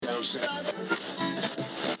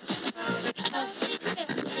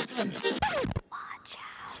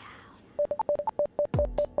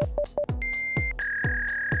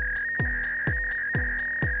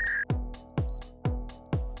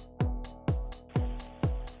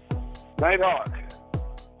Nighthawk,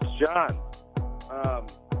 it's John.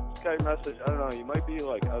 This guy message, I don't know, you might be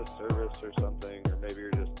like out of service or something, or maybe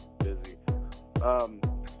you're just busy. I'm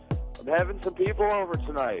having some people over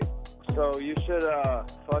tonight, so you should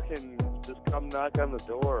fucking just come knock on the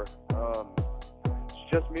door. It's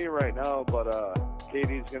just me right now, but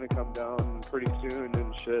Katie's gonna come down pretty soon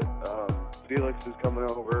and shit. Felix is coming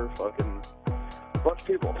over, fucking bunch of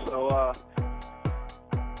people. So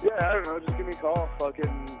yeah, I don't know, just give me a call,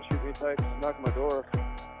 fucking shoot me a text, knock on my door.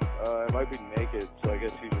 I might be naked, so I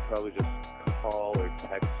guess you should probably just call or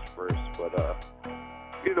text first, but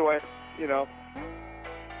either way, you know,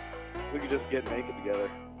 we could just get naked together.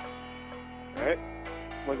 Alright?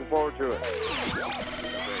 Looking forward to it.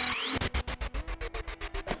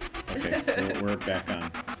 Okay, we're back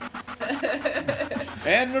on.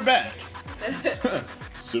 And we're back!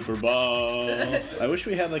 Super Balls. I wish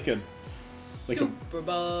we had like a Super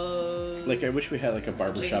Balls. I wish we had like a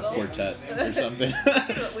barbershop Jingle? quartet or something.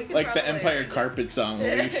 We could Like the probably- Empire Carpet song,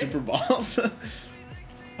 like Super Balls.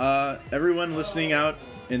 Everyone listening out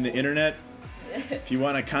in the internet, if you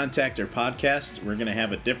want to contact our podcast, we're going to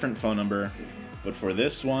have a different phone number. But for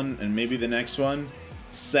this one and maybe the next one,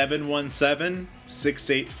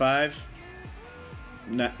 717-685...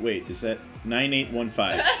 Wait, is that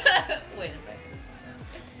 9815? Wait a second.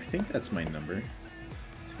 I think that's my number.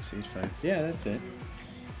 685. Yeah, that's it.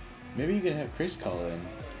 Maybe you can have Chris call in.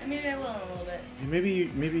 Maybe I will in a little bit. Maybe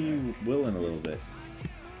you will in a little bit.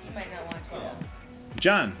 You might not want to. Though.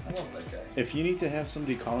 John, I love that guy. if you need to have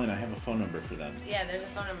somebody call in, I have a phone number for them. Yeah, there's a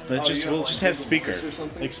phone number. Let's you just have, we'll like, just have Google speaker, Voice or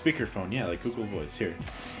something? like speakerphone. Yeah, like Google Voice. Here,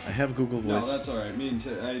 I have Google No, Voice. that's all right.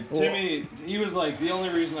 Timmy, he was like, the only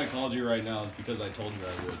reason I called you right now is because I told you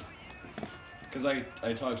I would. Because I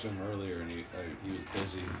talked to him earlier and he was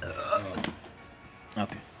busy.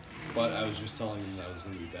 Okay. But I was just telling him that I was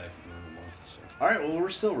going to be back at the end of the month. So. All right. Well, we're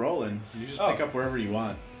still rolling. You just pick Oh. up wherever you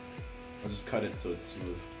want. I'll just cut it so it's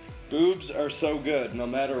smooth. Boobs are so good, no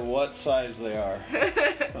matter what size they are.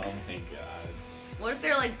 Oh my God. What if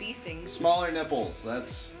they're like bee stings? Smaller nipples.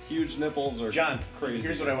 That's huge nipples or John, crazy.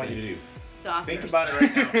 here's what I want you to do. Saucers. Think about it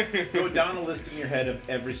right now. Go down a list in your head of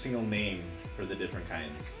every single name for the different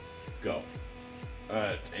kinds. Go.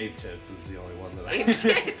 Ape tits is the only one that Ape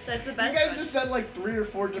tits. That's the best You guys one. just said like 3 or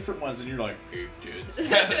 4 different ones, and you're like, ape tits.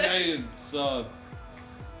 I saw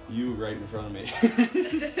you right in front of me.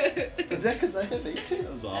 Is that because I have ape That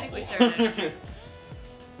tits? was I think we awful. started.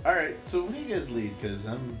 All right, so when do you guys lead? Because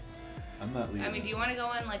I'm not leading. I mean, do you want to go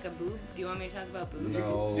on like a boob? Do you want me to talk about boobs?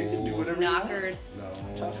 No. You can do whatever Knockers,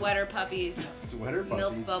 No. sweater puppies, you want. Sweater puppies.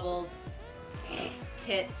 milk bubbles,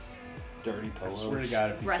 tits. Dirty I pillows. swear to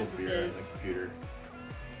God, if you spill beer on the Breastises. computer.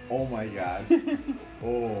 Oh my God.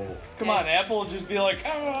 Oh. Come on, Apple will just be like,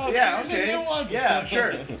 oh, Yeah, this is a okay. new one. Yeah,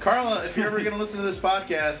 sure. Carla, if you're ever going to listen to this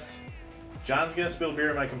podcast, John's going to spill beer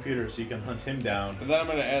on my computer so you can hunt him down. And then I'm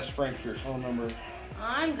going to ask Frank for your phone number.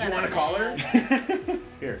 I'm gonna. Do you want to call her?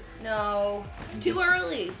 Here. No, it's too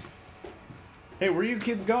early. Hey, where are you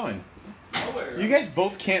kids going? Nowhere. You guys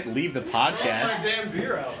both can't leave the my podcast. damn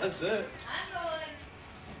beer out. That's it. I'm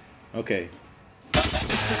going. Okay.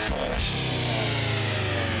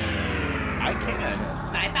 I can.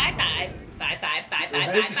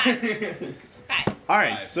 Five. All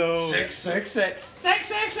right, so 666.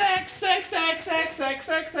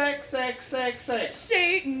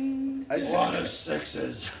 Satan. I just, Lot of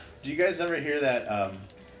sixes. do you guys ever hear that?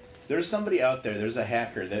 There's somebody out there. There's a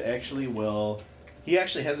hacker that actually will. He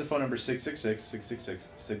actually has a phone number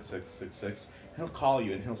 666-666-6666. He'll call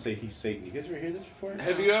you and he'll say he's Satan. You guys ever hear this before?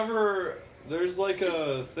 Have you ever? There's like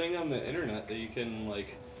a thing on the internet that you can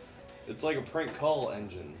like. It's like a prank call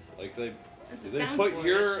engine. Like they It's a put soundboard,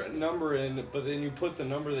 your it's just- number in, but then you put the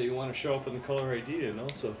number that you want to show up in the caller ID in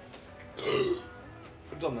also.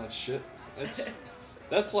 I've done that shit.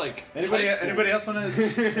 That's like Anybody high school. else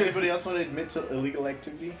want to admit to illegal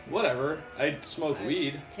activity? Whatever. I smoke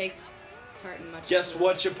weed. Take part in much. Guess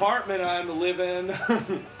which apartment I'm living?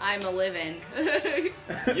 I'm a living.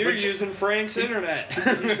 You're using Frank's internet.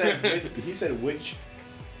 he said which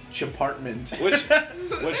apartment? Which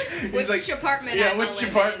Which like, apartment? Yeah, I'm a which living.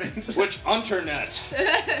 apartment? which internet?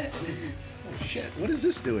 Oh shit! What is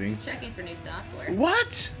this doing? Checking for new software.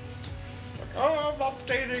 What? Oh, I'm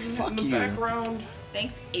updating Fuck in the you. background.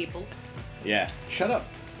 Thanks, April. Yeah. Shut up.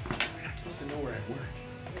 You're not supposed to know where I work.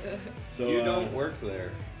 So You don't work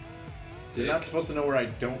there. You're not supposed to know where I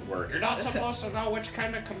don't work. You're not supposed to know which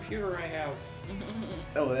kind of computer I have.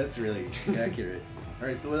 Oh, that's really accurate. All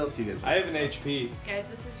right, so what else do you guys I want? have an HP. Guys,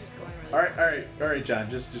 this is just going really All right, John.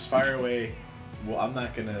 Just fire away. Well, I'm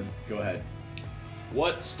not gonna go ahead.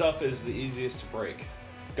 What stuff is the easiest to break?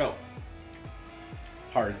 Go.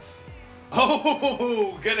 Hearts.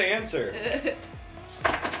 Oh, good answer.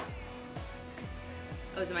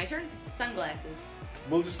 Oh, is it my turn? Sunglasses.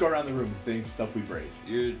 We'll just go around the room saying stuff we break.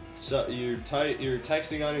 You're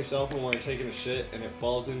texting on your cell phone while you're taking a shit, and it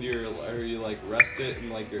falls into your, or you like rest it in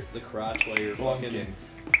like the crotch while your fucking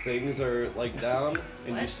things are like down,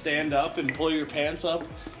 and you What? stand up and pull your pants up,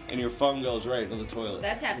 and your phone goes right into the toilet.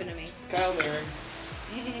 That's happened to me. Kyle Mary,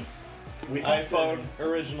 iPhone,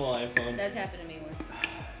 original iPhone. That's happened to me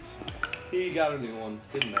once. He got a new one.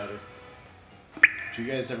 Didn't matter. Do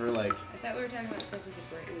you guys ever like? I thought we were talking about stuff we could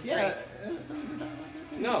break. Yeah.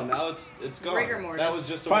 No, now it's gone. Rigor mortis. That was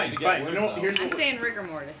just a Fine, way to get fine. words You know what? out. Here's I'm what saying rigor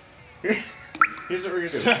mortis. here's what we're gonna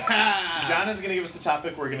do. John is gonna give us the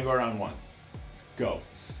topic. We're gonna go around once. Go.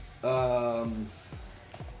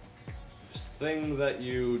 Thing that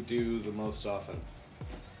you do the most often,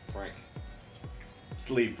 Frank.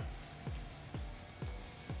 Sleep.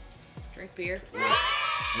 Drink beer.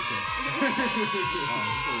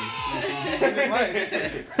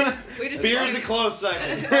 We just Beer is a close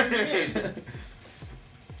second.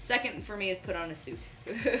 Second for me is put on a suit.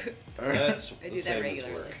 That's I the do that same as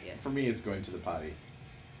regularly. work. Yeah. For me, it's going to the potty.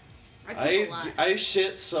 I poop a lot. I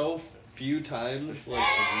shit so few times like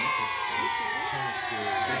a week. It's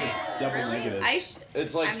kind of Double Really? negative.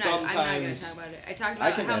 It's like I'm sometimes. not gonna talk about it. I talked I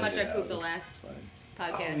about can how edit much I it out, pooped the it's last fine.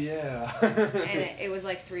 podcast. Oh yeah. And it was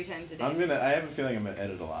like 3 times a day. I have a feeling I'm gonna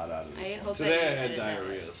edit a lot out of I this. hope Today I that had you edit that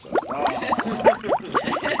diarrhea, so Oh my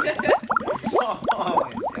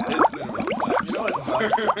god. it's been around 5. You know what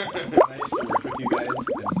sucks? When I used to work with you guys, and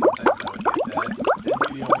sometimes I would get that,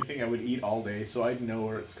 it'd be the only thing I would eat all day, so I'd know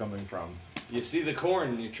where it's coming from. You see the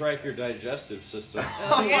corn, you track your digestive system.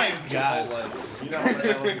 Oh, yeah. my god. Like, You know how much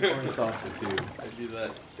I love the corn salsa too. I do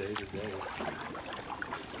that day to day.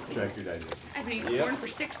 Track your digestion. I've been eating Yep. corn for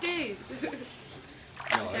 6 days. No,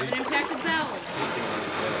 It's having impacted bowel.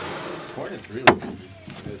 Corn is really good.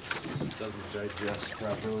 It doesn't digest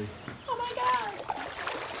properly. Oh my god.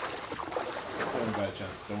 Don't worry about it, John.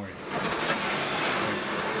 Don't worry.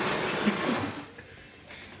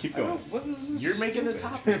 Keep going. What is this? You're making the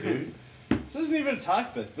topic, dude. This isn't even a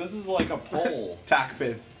topic. This is like a poll.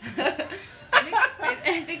 Takpith.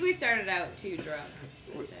 I think we started out too drunk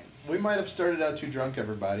this time. We might have started out too drunk,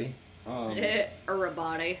 everybody. Or a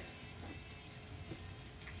body.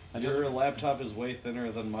 Your laptop is way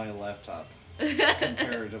thinner than my laptop,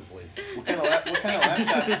 comparatively. What kind of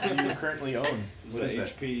laptop do you currently own? It's What is a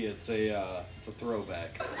it? HP. It's a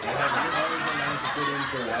throwback. I have your amount to put in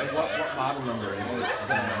for Wi-Fi. What model number is It's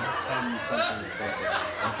it? 10 something something.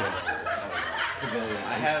 Okay. Pavilion.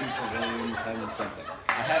 I have- HP Pavilion 10 something.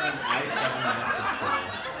 I have an i7 MacBook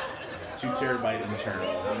Pro, 2 terabyte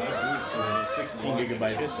internal, so it's 16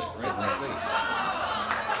 gigabytes Kiss it right of in the RAM. face.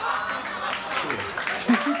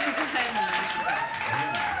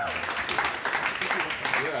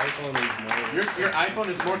 Your iPhone is more. Your iPhone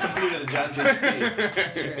is more computer than John's HP.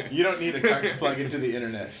 That's true. You don't need a card to plug into the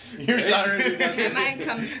internet. Yours already does. Mine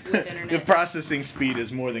comes with The internet. processing speed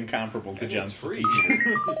is more than comparable to And John's it's free.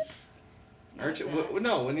 computer. Aren't you,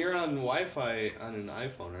 no, when you're on Wi-Fi on an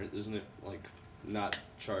iPhone, isn't it like not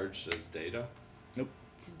charged as data?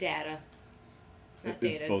 It's data. It's not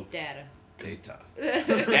It's data, both. it's data. Data.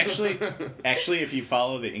 Actually, if you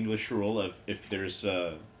follow the English rule of if there's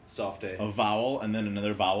a Soft A. vowel and then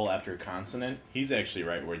another vowel after a consonant, he's actually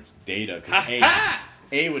right where it's data because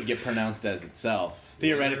A would get pronounced as itself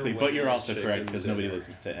theoretically, but you're also Chicken correct because nobody dinner.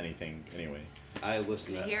 listens to anything anyway. I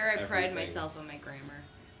listen to Here I pride everything. myself on my grammar.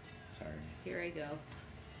 Sorry. Here I go.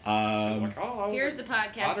 She's like, oh, I was Here's a the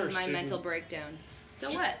podcast honor with my student. mental breakdown. So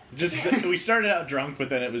what? Just we started out drunk, but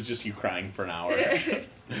then it was just you crying for an hour.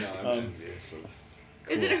 No, I'm envious of.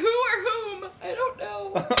 Is it who or whom? I don't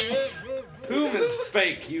know. Whom is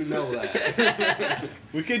fake, you know that.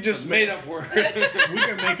 We could just Made up word. we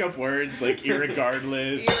could make up words like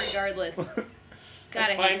irregardless, Irregardless.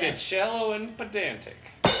 Gotta I find hate it shallow and pedantic.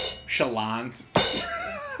 chalant.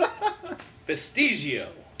 Vestigio.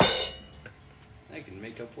 I can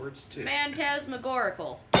make up words too. that.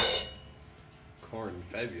 Phantasmagorical. Corn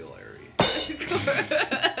February.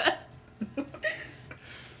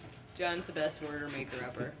 John's the best worder maker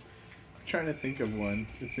upper. I'm trying to think of one.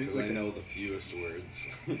 It seems Because I like know the fewest words.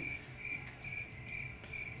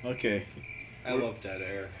 okay. I love dead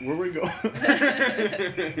air. Where we go?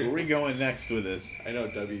 Where we going next with this? I know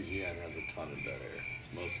WGN has a ton of dead air. It's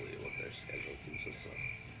mostly what their schedule consists of.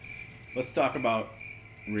 Let's talk about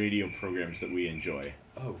radio programs that we enjoy.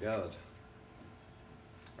 Oh God.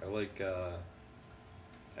 I like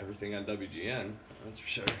everything on WGN. That's for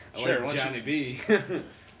sure. I Sure, like why don't Johnny you- B.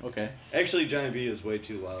 Okay. Actually, Johnny B is way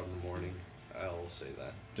too loud in the morning. I'll say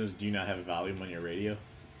that. Do you not have a volume on your radio?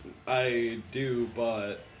 I do,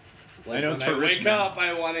 but like, I know it's when for I rich wake men. up,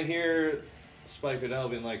 I want to hear Spike Goodell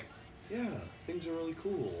being like, "Yeah, things are really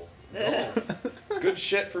cool. Oh, good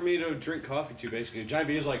shit for me to drink coffee to." Basically, Johnny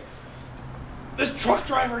B is like, "This truck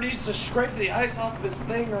driver needs to scrape the ice off of this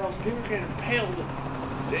thing, or else people are getting impaled.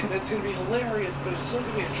 And it's gonna be hilarious, but it's still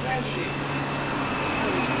gonna be a tragedy."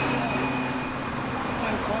 It's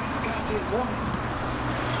 5 o'clock in the goddamn morning.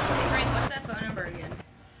 Frank, what's that phone number again?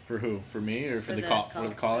 For who? For me or for the call? For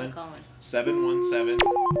the call call-in? in.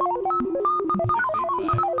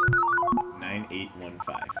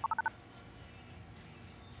 717-685-9815.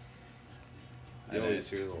 You always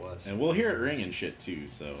hear the less. And we'll hear it ring and shit too.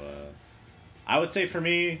 So I would say for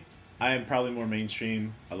me, I am probably more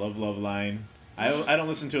mainstream. I love Loveline. I don't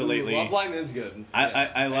listen to it lately. Loveline is good.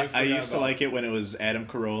 I used to like it when it was Adam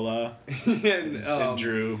Carolla and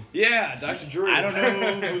Drew. Yeah, Dr. Drew. I don't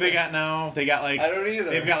know who they got now. They got like I don't either.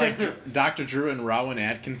 They've got like Dr. Drew and Rowan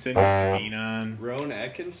Atkinson who's coming on. Rowan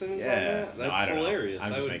Atkinson is on Yeah, that? That's I don't hilarious. know.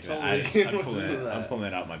 I'm I just would making totally that. listen to that. I'm pulling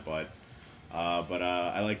it out my butt. But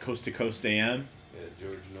I like Coast to Coast AM. Yeah,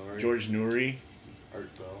 George Noory,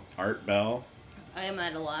 Art Bell. I am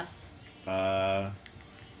at a loss. I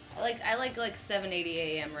like 780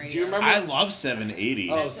 AM radio. Do you remember? I love 780.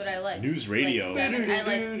 That's what I like. News radio.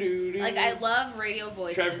 I love radio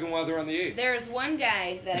voices. Traffic and weather on the 8th. There's one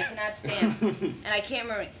guy that I cannot stand, and I can't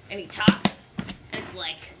remember, and he talks, and it's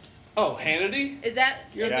like, Oh, Hannity? is that?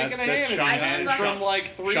 You're is thinking of that's Hannity. Sean Hannity. From like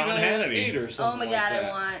 3 Sean to Hannity. 8 or Oh something my like god, that. I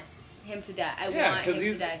want him to die. I Yeah, want because him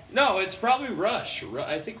he's to die. no, it's probably Rush.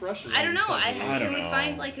 I think Rush is. I don't know. I Can don't we know.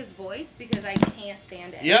 find like his voice because I can't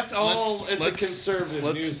stand it. Yep, It's all- it's a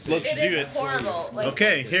conservative news Let's It do is it. horrible. Like,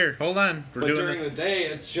 Okay, here, hold on. We're But doing during this. the day,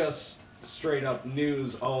 it's just straight up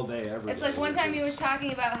news all day, every day. It's like one time he was It's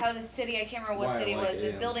talking about how the city, I can't remember what Why I city it like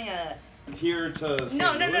was building a. here to St.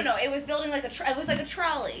 No. Louis? It was building like it was like a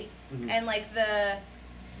trolley, and like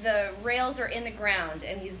the rails are in the ground,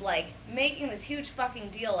 and he's like making this huge fucking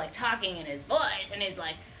deal, like talking in his voice, and he's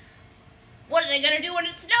like, "What are they gonna do when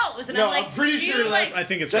it snows?" And No, I'm like, I'm pretty "Do you, sure like, I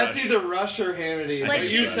think it's That's Rush. either Rush or Hannity. Like, but do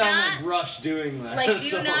you you sound not- like Rush doing that. like, do you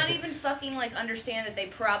so. not even fucking like understand that they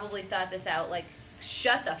probably thought this out? Like,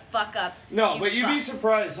 shut the fuck up. No, you but you'd fuck. be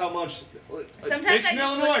surprised how much. Sometimes I Dixon,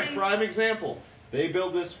 just Illinois, listen- prime example. They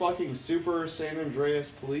build this fucking super San Andreas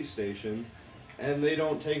police station, and they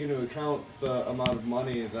don't take into account the amount of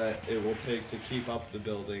money that it will take to keep up the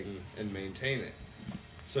building and maintain it.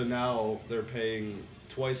 So now they're paying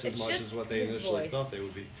twice as It's much just as what they his initially voice. thought they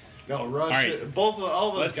would be. No, Rush, All right.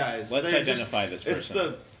 all those Let's- guys. let's they identify this It's person.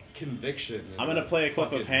 the conviction. I'm gonna play a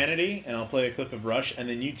clip of fucking- Hannity, and I'll play a clip of Rush, and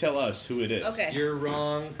then you tell us who it is. Okay. You're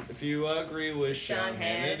wrong if you agree with Sean Sean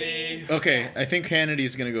Hannity. Hannity. Okay, I think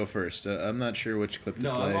Hannity's gonna go first. I'm not sure which clip to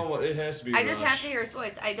No, play. it has to be I just Rush. have to hear his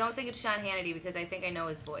voice. I don't think it's Sean Hannity because I think I know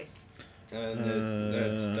his voice. And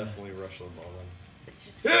that's definitely Rush Limbaugh then. It's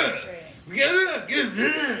just frustrating.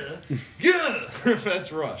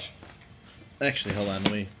 That's Rush. Actually, hold on.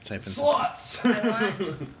 Let me type in. Sluts! I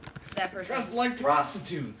want that person. Dressed like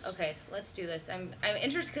prostitutes! Okay, let's do this. I'm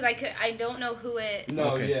interested because I don't know who it.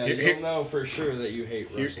 No, Okay, yeah, here- you'll know for sure that you hate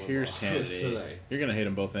Rush Limbaugh Here's Hannity. today. You're gonna hate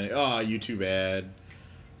them both. Oh, YouTube ad.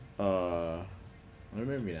 Or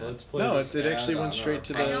maybe not. Let's play No, this it actually ad went on straight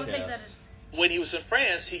to our I the. don't think podcast. that is. When he was in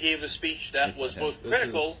France, he gave a speech that That's was not him. both This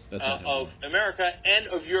critical is- that's not him. of America and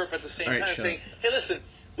of Europe at the same All right, time, Sean. saying, "Hey, listen,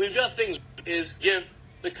 we've got things." Is give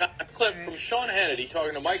a clip from Sean Hannity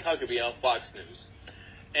talking to Mike Huckabee on Fox News,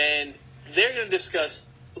 and they're going to discuss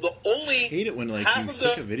the only I hate it when like half you of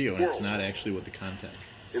click the a video and it's world. not actually what the content.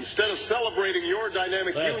 Instead of celebrating your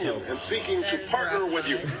dynamic That's union Obama. and seeking That to is partner Barack with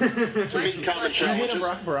you Obama. to meet common challenges,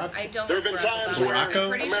 Barack? I don't There have like been Barack times Obama. where I'm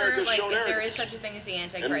pretty sure America's like shown if there arrogance is such a thing as the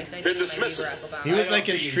Antichrist, I and think been it might be dismissive. Barack Obama. He was I don't like in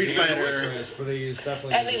think he's Street even Fighter. racist, but he's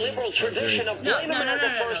definitely. and the liberal tradition of No, blame no, no, America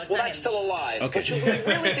no, no, first, it's well, not that's him. still a lie. Okay. But you would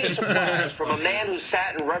really be surprised from a man who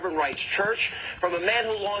sat in Reverend Wright's church, from a man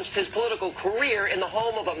who launched his political career in the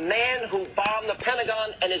home of a man who bombed the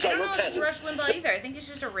Pentagon and is I don't know if it's unrepentant. Rush Limbaugh either. I think it's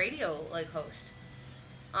just a radio like host.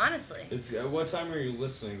 Honestly. It's, what time are you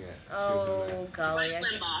listening at? Oh golly, I, think,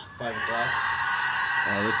 5 o'clock?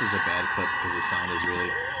 Oh, this is a bad clip because the sound is really.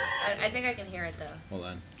 I think I can hear it though. Hold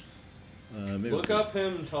on. Maybe Look up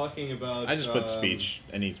him talking about. I just put speech.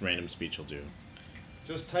 Any random speech will do.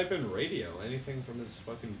 Just type in radio. Anything from his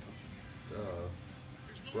fucking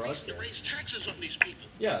broadcast. To raise taxes on these people.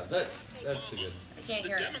 Yeah, that's a good. I can't The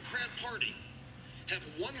hear it. Democrat Party have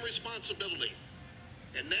one responsibility,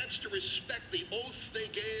 and that's to respect the oath they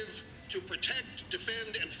gave to protect,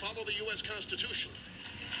 defend, and follow the U.S. Constitution.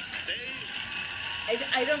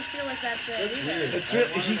 I don't feel like that's it That's either. weird. It's really,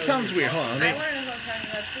 he sounds weird. Hold on. I want to know who I'm talking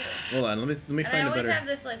about too. Hold on. Let me And I find a always better. have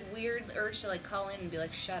this like weird urge to like call in and be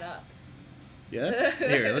like, "Shut up." Yeah.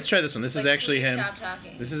 Here, let's try this one. This is Like, actually please him. Stop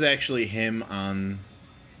talking. This is actually him on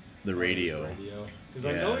the radio. Because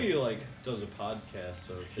I know he like does a podcast.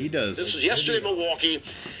 So He does. This is yesterday in Milwaukee,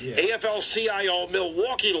 Yeah. AFL-CIO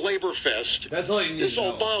Milwaukee Labor Fest. That's all you need This to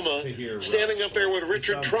know Obama to hear standing Rush. up there with It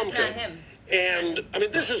Richard sounds- It's not Trumka. him. And, I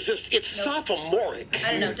mean, this is just, it's sophomoric.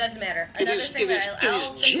 I don't know. It doesn't matter. It Another is- thing it that is- I'll it think is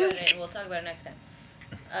about juke. it, and we'll talk about it next time.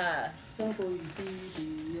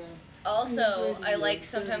 Also, I like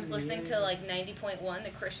sometimes listening to like 90.1, the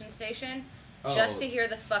Christian station, just to hear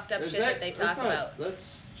the fucked up Is shit that they talk that's not- about.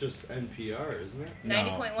 That's just NPR, isn't it?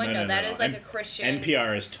 90.1, no, that is like a Christian.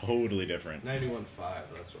 NPR is totally different. 91.5.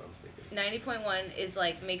 That's what I'm thinking. 90.1 is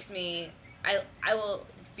like makes me. I will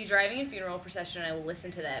be driving in funeral procession and I will listen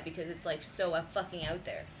to that because it's like so fucking out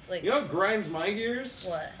there. Like, You know what grinds my gears?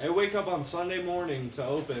 What? I wake up on Sunday morning to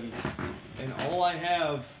open, and all I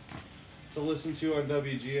have to listen to on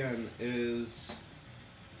WGN is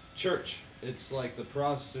church. It's like the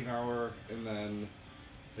Protestant hour, and then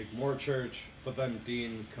like more church, but then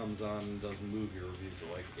Dean comes on and does movie reviews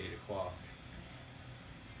at like 8 o'clock.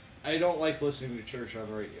 I don't like listening to church on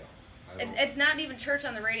the radio. I don't. it's not even church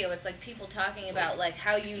on the radio. It's like people talking about like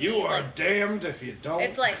how you You need, are like, damned if you don't.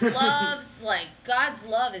 it's like love's like God's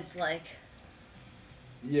love is like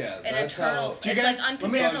yeah, an that's eternal. how. It's Do you guys- like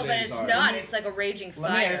let me ask- unconditional, but it's Sundays are. not. Let me- It's like a raging fire.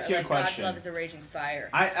 let me ask you a like question. God's love is a raging fire.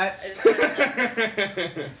 Let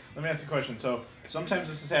me ask you a question. So sometimes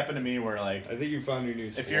this has happened to me where like I think you found your new.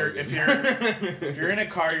 if you're slogan. if you're in a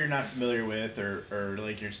car you're not familiar with or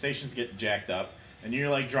like your stations get jacked up and you're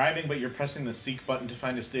like driving but you're pressing the seek button to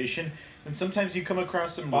find a station, and sometimes you come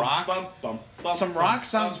across some rock. Some rock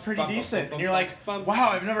sounds pretty decent, and you're like,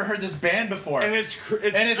 wow, I've never heard this band before. and it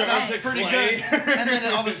sounds pretty good. And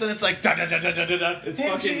then all of a sudden it's like da da da da da da da. It's And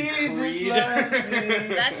fucking Jesus Creed. loves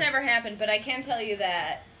me. That's never happened, but I can tell you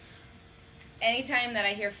that anytime that I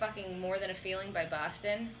hear fucking More Than a Feeling by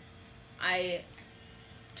Boston, I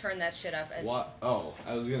turn that shit up as What? Oh,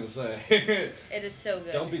 I was gonna say. it is so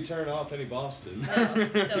good. Don't be turned off any Boston. No,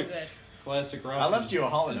 so good. Classic rock. I left you a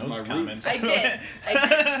Hall & is Oates my comment. roots.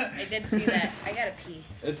 I did see that. I gotta pee.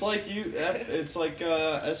 It's like it's like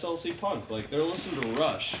SLC punk. Like they're listening to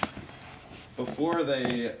Rush before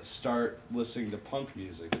they start listening to punk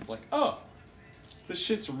music. It's like, oh, this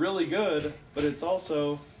shit's really good, but it's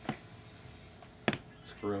also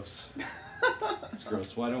it's gross. It's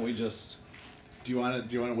gross. Why don't we just? Do you want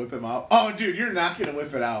to whip him out? Oh, dude, you're not gonna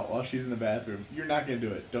whip it out while she's in the bathroom. You're not gonna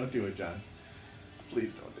do it. Don't do it, John.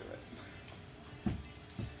 Please don't do it.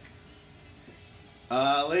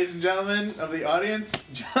 Ladies and gentlemen of the audience,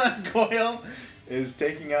 John Coyle is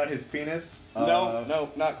taking out his penis. No,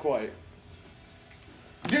 not quite.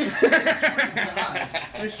 Dude,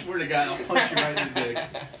 I swear to God, I'll punch you right in the dick.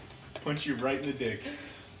 Punch you right in the dick.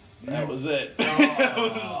 That was it.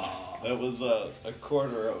 That was a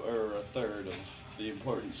quarter or a third of the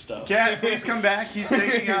important stuff. Cat, please come back. He's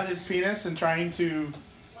taking out his penis and trying to.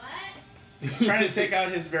 What? He's trying to take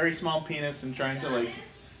out his very small penis and trying to like.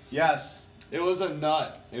 Yes. It was a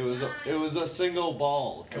nut. It was a single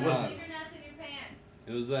ball. Come on. Your nuts in your pants.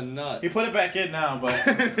 It was a nut. He put it back in now, but. I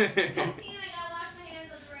gotta pee and I gotta wash my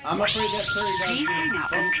hands with the I'm afraid that prairie dog's gonna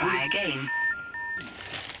be Try again.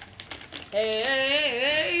 Hey, hey, hey,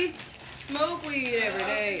 hey! Smoke weed every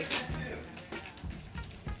day.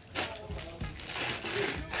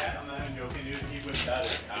 I'm not even joking, dude. He whipped out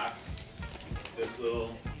his cock. This little.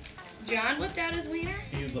 John whipped out his wiener?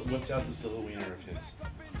 He whipped out this little wiener of his.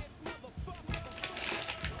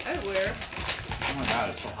 That's weird. Oh my god,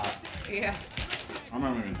 it's so hot. Yeah. I'm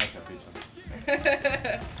not even touch that pizza.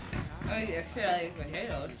 Oh, yeah, shit, I like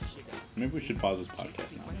potatoes. Maybe we should pause this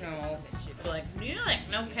podcast now. No. Like, you know, like,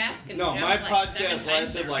 no cats can No, jump my like 7 podcast times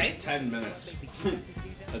lasted their like height. 10 minutes.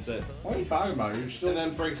 That's it. What are you talking about? You're And still.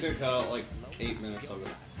 then Frank's gonna cut out like 8 minutes of it.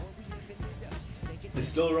 It's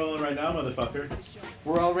still rolling right now, motherfucker.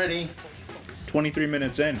 We're already 23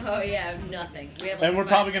 minutes in. Oh, yeah, nothing. We have, like, And we're 5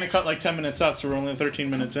 probably gonna minutes. cut like 10 minutes out, so we're only 13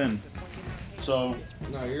 minutes in. So.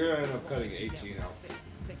 No, you're gonna end up cutting 18 out.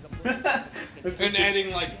 And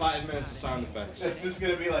adding like 5 minutes of sound effects. It's just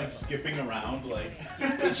gonna be like skipping around, like.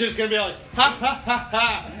 It's just gonna be like ha ha ha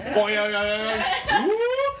ha. Boy,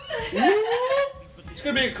 it's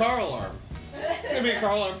gonna be a car alarm. It's gonna be a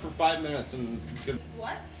car alarm for 5 minutes, and it's gonna.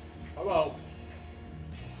 What? How about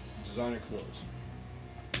designer clothes?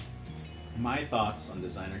 My thoughts on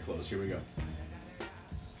designer clothes. Here we go.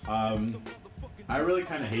 I really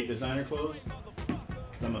kind of hate designer clothes.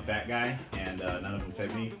 I'm a fat guy, and none of them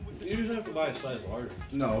fit me. You just have to buy a size larger.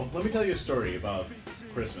 No, let me tell you a story about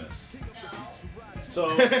Christmas.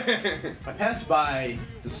 So, I passed by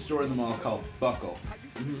the store in the mall called Buckle.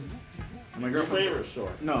 And my girlfriend's favorite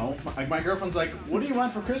store? No, my girlfriend's like, "What do you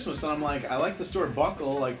want for Christmas?" And I'm like, "I like the store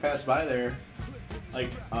Buckle. Like, pass by there. Like,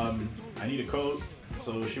 I need a coat."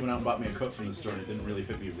 So she went out and bought me a coat from the store, and it didn't really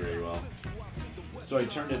fit me very well. So I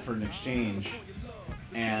turned it for an exchange,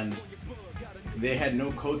 and they had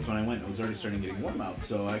no coats when I went. It was already starting getting warm out,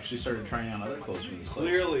 so I actually started trying on other clothes from this place.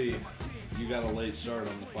 Clearly, you got a late start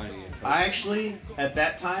on the finding it. I actually, at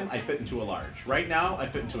that time, I fit into a large. Right now, I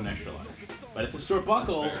fit into an extra large. But at the store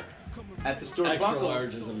Buckle, Extra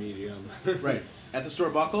large is a medium. right. At the store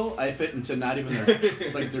Buckle, I fit into not even their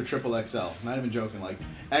like their triple XL. Not even joking, like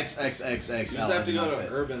XXXXL. You just have to go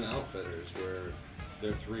to Urban Outfitters where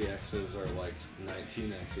their 3Xs are like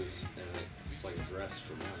 19Xs, and it's like a dress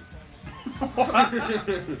for men.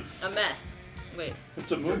 A mess. Wait.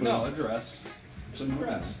 It's a movie. No, a dress. It's a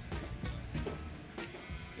dress.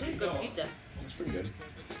 Good pizza. It's pretty good.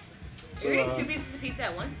 You're eating 2 pieces of pizza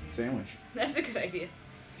at once? Sandwich. That's a good idea.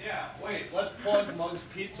 Yeah, wait, let's plug Mugs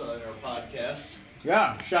Pizza in our podcast.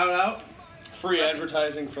 Yeah, shout out. Free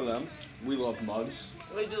advertising for them. We love Mugs.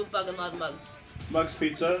 We do fucking love mugs. Mugs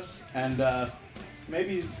Pizza, and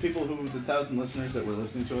maybe people who, the 1,000 listeners that were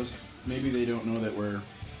listening to us, maybe they don't know that we're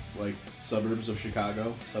like suburbs of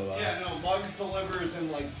Chicago. So Yeah, no, Mugs delivers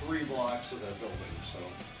in like 3 blocks of that building, so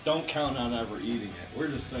don't count on ever eating it. We're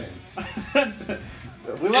just saying. we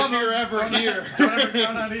love if you're them. ever here. Don't ever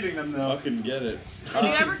count on eating them though. Fucking get it. If you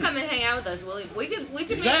ever come and hang out with us, we could make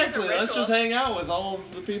this a Exactly. ritual. Let's just hang out with all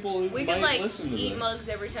of the people who We might could like listen to eat this. mugs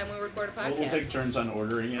every time we record a podcast. We'll take turns on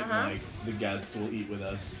ordering it, Uh-huh. and like the guests will eat with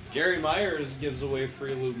us. Gary Myers gives away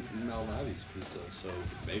free Lou Malnati's pizza, so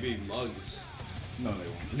maybe Mugs. No, they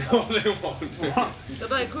won't. No, they won't. They'll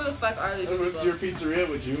be like, who the fuck are these people? What's your pizzeria?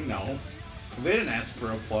 Would you know? They didn't ask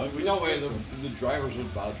for a plug. We No just way, gave them. the drivers would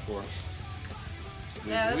vouch for us.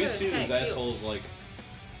 Yeah, We that's see kinda these cute. assholes like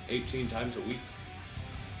 18 times a week.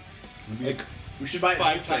 Like We should buy it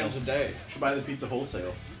 5 wholesale. times a day. We should buy the pizza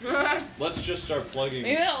wholesale. Let's just start plugging.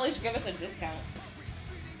 Maybe they'll at least give us a discount.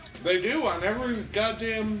 They do on every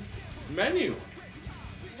goddamn menu.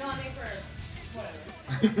 No, I mean for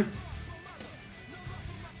whatever.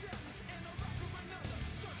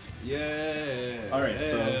 Yeah. All right,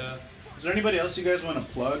 so- Is there anybody else you guys want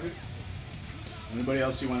to plug? Anybody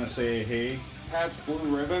else you want to say hey? Pabst Blue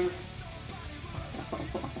Ribbon.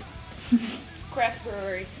 Craft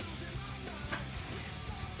breweries.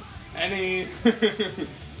 Any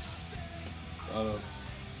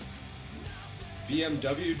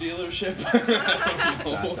BMW dealership.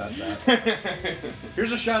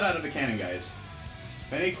 Here's a shout out of the Cannon guys.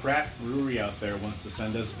 If any craft brewery out there wants to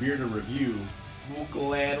send us beer to review, we'll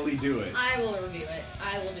gladly do it. I will review it.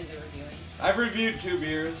 I will do the reviewing. I've reviewed 2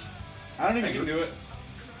 beers. I don't I even can do it.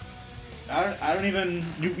 I don't even.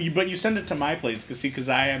 But you send it to my place, because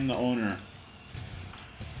I am the owner.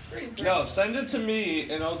 No, send it to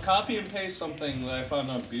me and I'll copy and paste something that I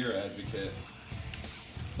found on Beer Advocate.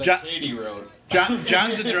 That Katie wrote.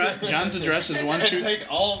 John's address is And take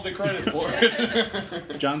all of the credit for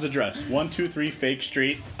it. John's address 123 Fake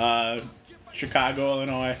Street, Chicago,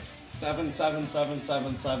 Illinois.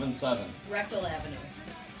 77777. Rectal Avenue.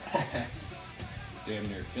 Damn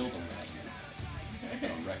near killed him.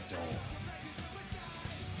 Rectal.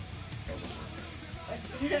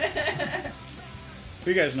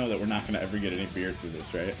 You guys know that we're not going to ever get any beer through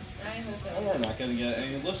this, right? I hope And we're not gonna get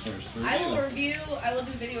any listeners through I will either. I will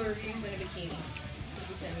do video reviews in a bikini. If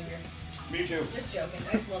you send me beer. Me too. Just joking.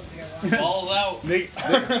 I just love beer a lot. Balls out. They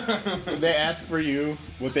ask for you.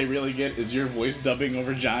 What they really get is your voice dubbing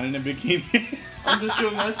over John in a bikini. I'm just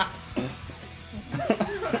doing this.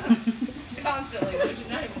 Constantly, but you're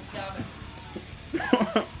not even stopping.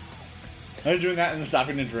 I'm doing that and then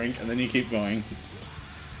stopping to drink, and then you keep going.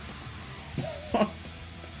 I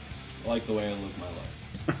like the way I live my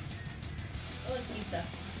life. I like pizza.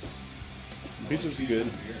 Pizza's good.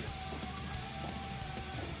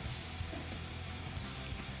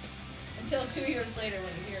 Until 2 years later when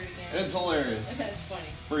you hear it again. It's hilarious. That's funny.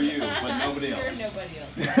 For you, but nobody else. For nobody else.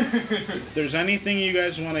 If there's anything you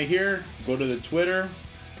guys want to hear, go to the Twitter,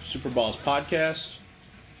 Super Balls Podcast.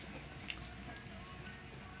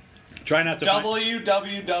 Try not to find...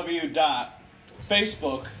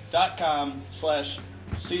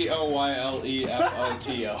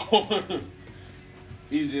 www.facebook.com/COYLEFOTO.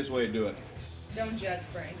 Easiest way to do it. Don't judge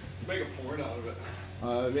Frank. Let's make a porn out of it.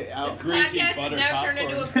 This greasy podcast butter is now turned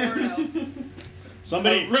into a porno.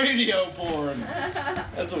 Somebody... radio porn.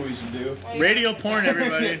 That's what we should do. Radio porn,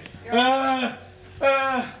 everybody. Your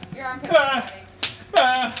armpit's funny.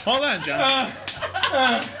 Hold on, John.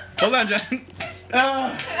 Hold on, John.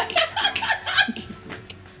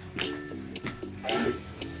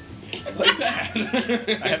 Like that.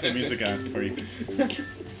 I have the music on for you.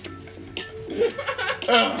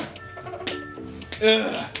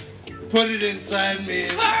 Put it inside me.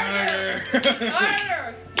 Harder!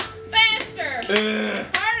 Harder! Faster!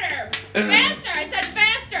 Harder! Faster! I said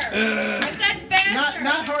faster! I said faster!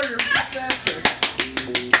 Not harder, just faster.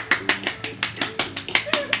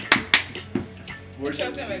 I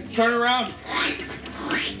choked on my pizza. Turn around.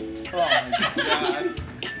 Oh my god.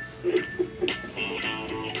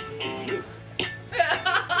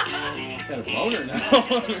 Got a boner now.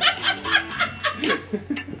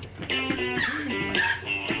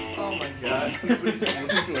 Oh my god. Please don't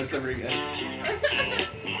listen to us ever again.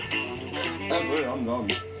 That's it. I'm done.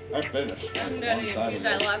 I finished. I'm done eating pizza.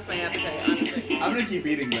 I lost my appetite, honestly. I'm gonna keep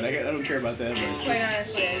eating, but I don't care about that. But Quite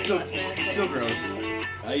honestly, I still, lost my appetite. still gross.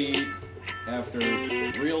 I eat after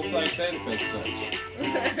real sex and fake sex.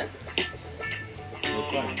 So it's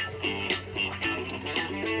fine.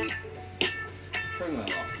 Turn that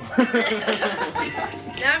off.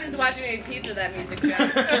 Now I'm just watching a pizza that music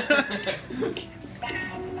down.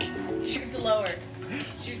 Chew slower.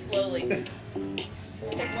 Chew slowly.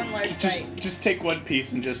 Take one large bite. Just take one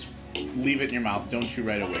piece and just leave it in your mouth. Don't chew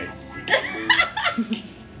right away.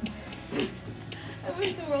 I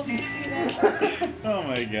wish the world could see that. Oh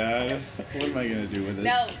my god. What am I gonna do with this?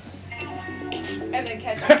 No. And then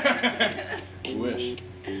catch it. Wish.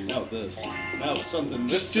 Now this. Now something.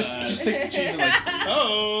 Just take the cheese and like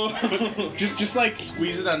Oh. just like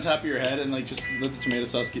squeeze it on top of your head and like just let the tomato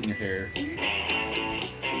sauce get in your hair.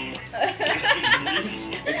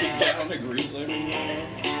 It can get on the grease everywhere.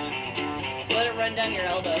 Let it run down your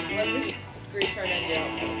elbow. Let the grease run down your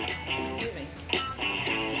elbow. Excuse me.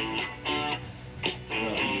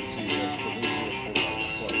 Well, you can see this, but this is just for like a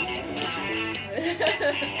slice.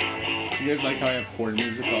 You guys like how I have porn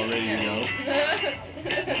music all ready to go? Is that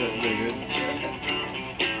good?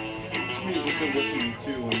 It's music to listen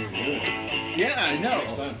to when you're doing it. Yeah, I know.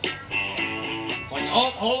 Makes sense. It's like, oh,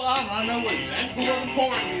 hold on, I know exactly where the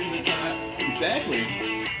porn music is at. Exactly.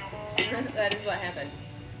 That is what happened.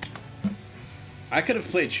 I could have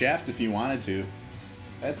played Shaft if you wanted to.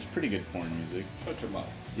 That's pretty good porn music. Shut your mouth.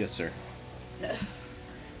 Yes, sir.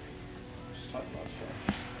 Just talk about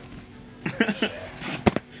shit.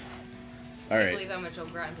 All I can't right. believe how much au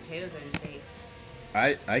gratin potatoes I just ate.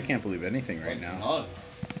 I can't believe anything right now. None.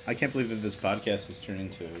 I can't believe that this podcast has turned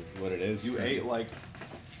into what it is. You ate like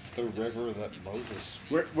the river that Moses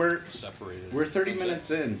We're separated. 30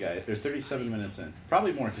 minutes in, guys. Or 37 minutes in.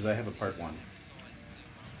 Probably more because I have a part one.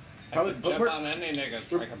 Probably, but Jump on any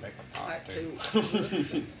niggas, I can make a Part part two.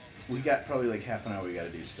 we got probably like half an hour we got to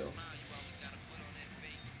do still.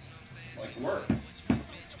 Like work. Why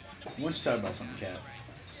don't you talk about something, Kat?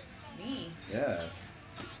 Me? Yeah.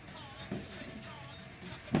 I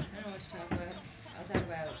don't know what to talk about. I'll talk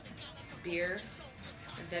about beer,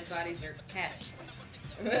 or dead bodies, or cats.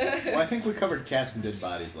 Well, I think we covered cats and dead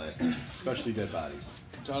bodies last time, especially dead bodies.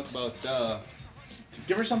 Talk about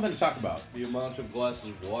Give her something to talk about. the amount of glasses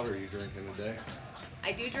of water you drink in a day.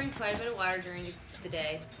 I do drink quite a bit of water during the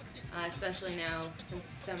day, especially now since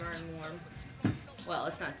it's summer and warm. Well,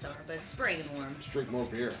 it's not summer, but it's spring and warm. Just drink more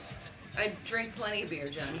beer. I drink plenty of beer,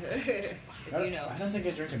 John, as you know. I don't think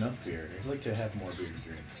I drink enough beer. I'd like to have more beer to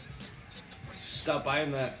drink. Stop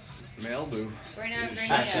buying that Malibu. Right now I'm Just drinking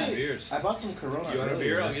shot some beers. I bought some Corona. You want a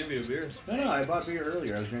earlier. beer? I'll give you a beer. No, I bought beer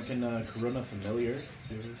earlier. I was drinking Corona Familiar.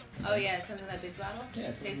 Oh yeah, it comes in that big bottle? Yeah,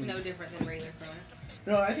 it Tastes comes no different than regular Corona.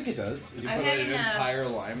 No, I think it does. You I'm put having an a- entire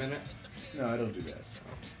lime in it? No, I don't do that.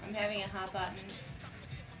 I'm having a hot button,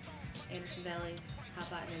 Anderson Valley, hot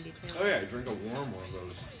button and deep clear. Oh yeah, drink a warm one of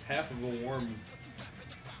those. Half of a warm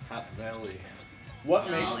Hot Valley. What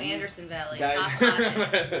No, makes Anderson Valley, Guys-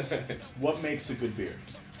 hot button. what makes a good beer?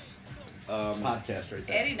 Podcast right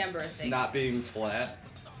there. Any number of things. Not being flat.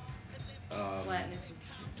 Flatness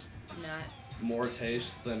is not. More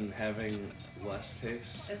taste than having less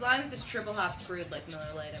taste. As long as it's triple hops brewed like Miller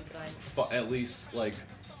Lite, I'm fine. At least like,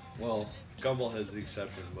 well, Gumball has the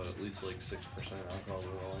exception, but at least like 6% alcohol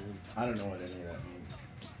volume. I don't know what any of that means.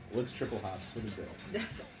 What's triple hops? What is that?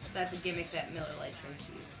 That's a gimmick that Miller Lite tries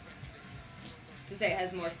to use. To say it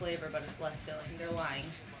has more flavor, but it's less filling. They're lying.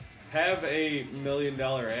 Have a $1 million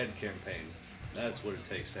ad campaign. That's what it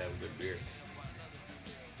takes to have a good beer.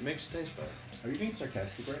 It makes it taste better. Are you being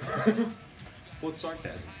sarcastic right now? What's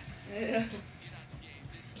sarcasm?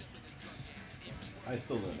 I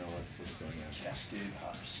still don't know what's going on. Cascade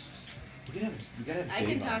hops. We gotta have I can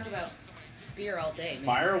Dave talk on. about beer all day. man.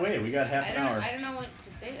 Fire away. We got half an hour. I don't know what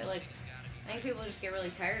to say. Like, I think people just get really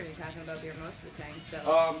tired of me talking about beer most of the time.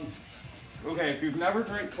 So. Okay, if you've never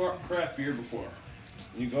drank craft beer before,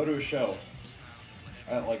 you go to a show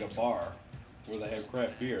at like a bar where they have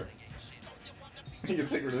craft beer. You can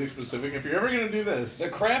get really specific. If you're ever gonna do this, The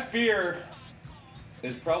craft beer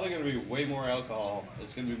is probably going to be way more alcohol.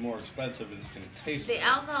 It's going to be more expensive, and it's going to taste The better.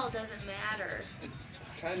 alcohol doesn't matter. It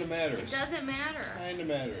kind of matters. It doesn't matter. Kind of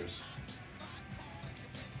matters.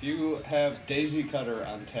 If you have Daisy Cutter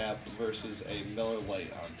on tap versus a Miller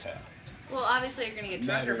Lite on tap. Well, obviously you're gonna get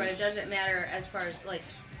drunker, but it Matters. doesn't matter as far as like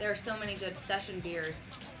there are so many good session beers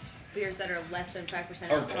that are less than 5%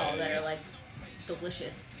 alcohol that are like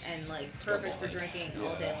delicious and like perfect for drinking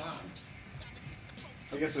all day long.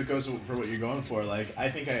 I guess it goes for what you're going for. Like, I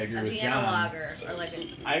think I agree A with Vienna John. lager or like a.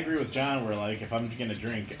 I agree with John where, like, if I'm gonna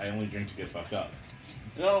drink, I only drink to get fucked up.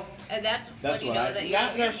 No. And that's That's when you what know I- that you're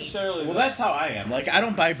Not necessarily. Well, that's how I am. Like, I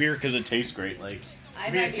don't buy beer because it tastes great. Like, I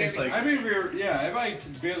beer buy beer tastes like. because- I mean beer. Yeah, I buy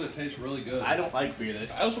beer that tastes really good. I don't like beer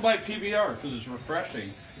that. I also buy PBR because it's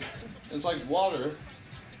refreshing. It's like water.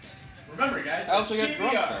 Remember, guys. I also get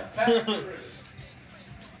drunk though.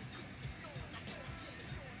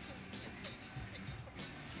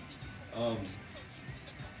 I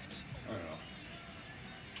don't know.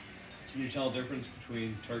 Can you tell a difference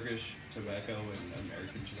between Turkish tobacco and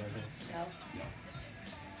American tobacco? No. No.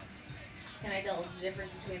 Can I tell the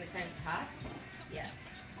difference between the kinds of hops? Yes.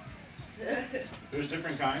 There's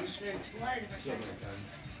different kinds. There's a lot of different kinds.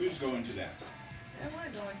 Please go into that. I don't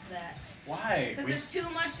want to go into that Why? because there's too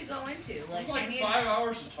much to go into. Like, It's like I need 5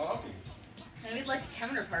 hours of talking. like a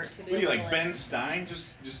counterpart to be What are you, able like to Ben Stein? Just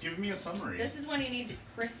give me a summary. This is when you need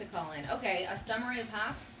Chris to call in. Okay, a summary of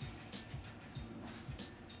hops.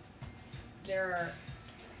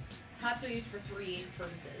 Hops are used for 3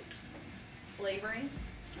 purposes: flavoring,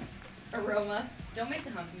 aroma. Don't make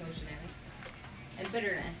the hump motion at me. And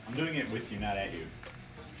bitterness. I'm doing it with you, not at you.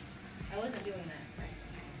 I wasn't doing that, right?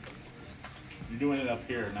 You're doing it up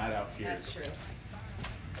here, not out here. That's true.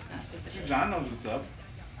 Not physically. John knows what's up.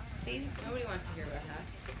 See, nobody wants to hear about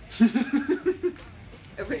hops.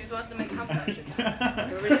 Everybody just wants to make hump motions.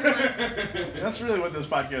 Everybody just wants to. That's really what this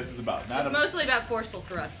podcast is about. It's just mostly about forceful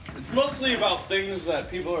thrust. It's mostly about things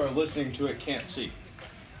that people who are listening to it can't see.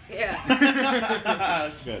 Yeah.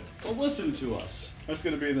 That's good. So listen to us. That's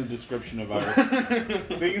gonna be in the description of our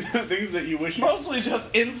things that you wish. It's mostly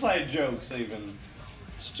just inside jokes, even.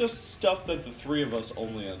 It's just stuff that the 3 of us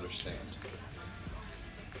only understand.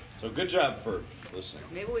 So good job for listening.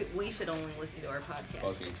 Maybe we should only listen to our podcast.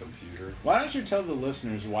 Fucking computer. Why don't you tell the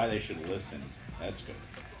listeners why they should listen? That's good.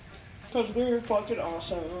 Because we're fucking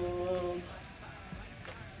awesome.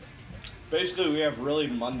 Basically, we have really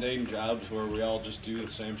mundane jobs where we all just do the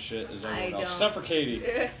same shit as everyone else. don't. Except for Katie.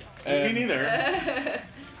 Me And neither.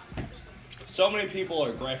 so many people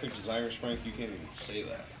are graphic designers, Frank, you can't even say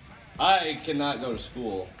that. I cannot go to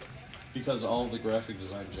school because all of the graphic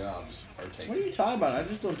design jobs are taken. What are you talking about? I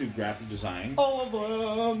just don't do graphic design. All of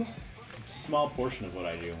them. It's a small portion of what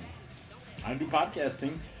I do. I do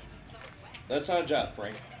podcasting. That's not a job,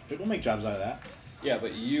 Frank. People make jobs out of that. Yeah,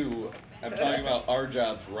 but I'm talking about our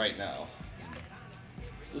jobs right now.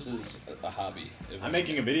 This is a hobby. I'm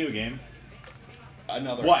making a video game.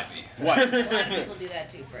 Another What? hobby. What? A lot of people do that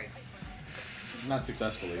too, Frank. Not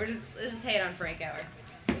successfully. This is hate on Frank hour.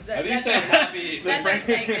 How do you say hobby? That's our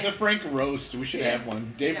segment. The Frank roast. We should Yeah. have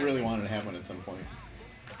one. Dave Yeah. really wanted to have one at some point.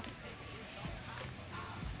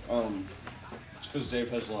 It's because Dave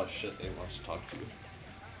has a lot of shit that he wants to talk to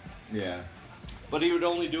you. Yeah. But he would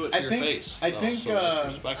only do it to I your think- face. I though, think, so that's uh,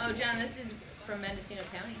 respectable. Oh, John, this is from Mendocino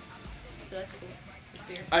County, so that's cool. This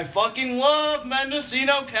beer. I fucking love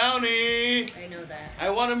Mendocino County. I know that. I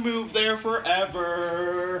want to move there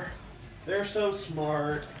forever. They're so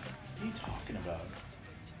smart. What are you talking about?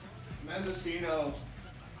 Mendocino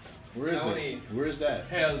Where is County. it? Where is that?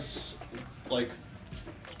 has, like,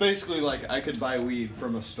 it's basically like I could buy weed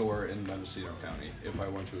from a store in Mendocino County if I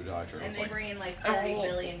went to a doctor. And It's they like, bring in like $30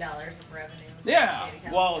 billion of revenue. to the yeah. state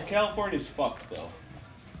of Well, California. California's fucked though.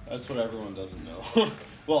 That's what everyone doesn't know.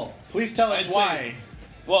 Well, Please tell us I'd say- why.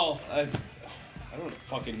 well, I don't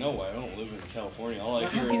fucking know why. I don't live in California. All I How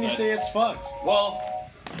hear can is you that. say it's fucked? Well,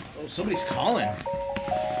 Oh, somebody's calling.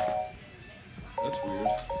 That's weird.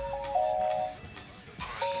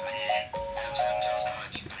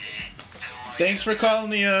 Thanks for calling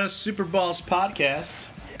the Super Balls podcast.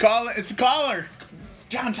 It's a caller.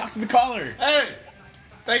 John, talk to the caller. Hey!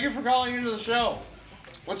 Thank you for calling into the show.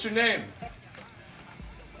 What's your name?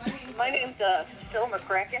 My name's Phil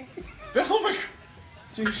McCracken. Bill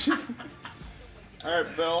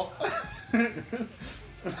Alright, Bill.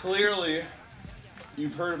 Clearly,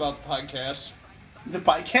 you've heard about the podcast. The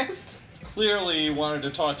podcast? Clearly, you wanted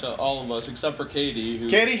to talk to all of us, except for Katie, who...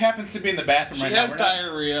 Katie happens to be in the bathroom She right now. has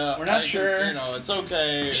diarrhea. We're not sure. You know, it's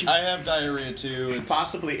okay. I have diarrhea, too. It's,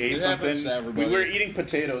 Possibly ate it something. happens to everybody. We were eating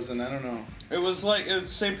potatoes, and I don't know. It was like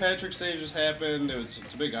St. Patrick's Day just happened. It's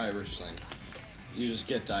a big Irish thing. You just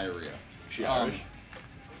get diarrhea. She Irish?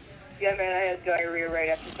 Yeah, man, I had diarrhea right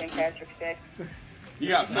after St. Patrick's Day. You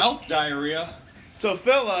got mouth diarrhea. So,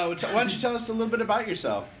 Phil, why don't you tell us a little bit about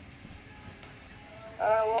yourself?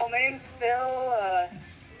 Well, my name's Phil. I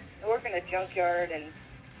work in a junkyard, and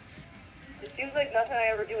it seems like nothing I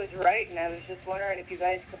ever do is right, and I was just wondering if you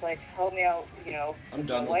guys could, like, help me out, you know. I'm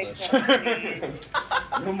done my with this.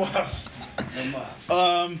 No mas.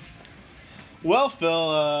 Well, Phil,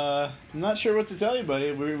 I'm not sure what to tell you,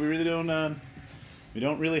 buddy. We really don't, we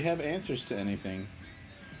don't really have answers to anything.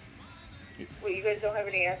 Wait, you guys don't have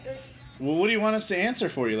any answers? Well, what do you want us to answer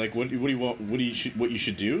for you? Like, what do you want? What you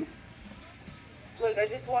should do? Look, I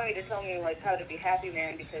just want you to tell me, like, how to be happy,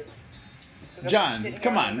 man, because... John,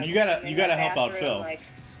 come on, you gotta help out Phil. Like,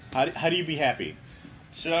 How do you be happy?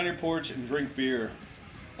 Sit on your porch and drink beer.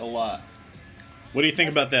 A lot. What do you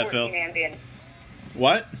think about that, Phil? man being...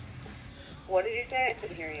 What? What did you say? I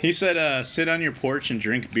couldn't hear you. He said, sit on your porch and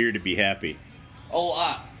drink beer to be happy. A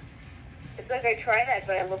lot. It's like I try that,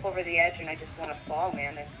 but I look over the edge and I just want to fall,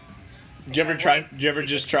 man. Did you ever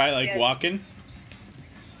just try like walking?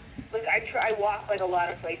 Look, I walk like a lot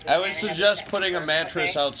of places. I would suggest putting a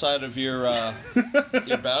mattress outside of your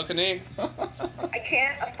your balcony. I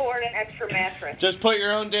can't afford an extra mattress. Just put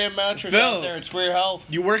your own damn mattress Phil, out there. It's for your health.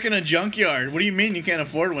 You work in a junkyard. What do you mean you can't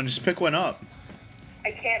afford one? Just pick one up.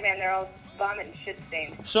 I can't, man. They're all vomit and shit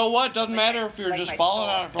stains. So what? Doesn't matter if you're Like just my falling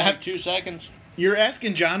soul. on it for like 2 seconds. You're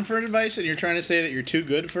asking John for advice, and you're trying to say that you're too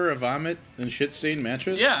good for a vomit and shit stained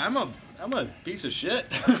mattress? Yeah, I'm a piece of shit.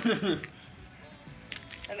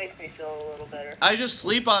 That makes me feel a little better. I just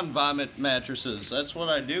sleep on vomit mattresses. That's what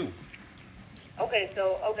I do. Okay.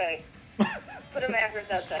 Put a mattress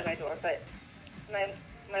outside my door, but my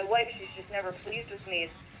wife, she's just never pleased with me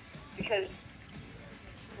because,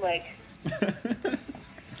 like,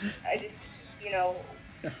 I just, you know,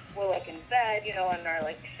 we're like in bed, you know, on our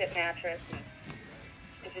like shit mattress,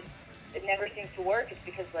 and it never seems to work. It's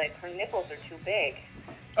because like her nipples are too big.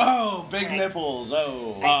 Oh, big Like, nipples.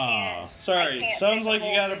 Oh. I Sorry. can't Sounds make like a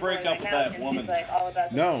you hole gotta in break my up with mouth, that and woman. she's like all about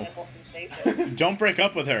those No. nipple sensations. Don't break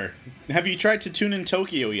up with her. Have you tried to tune in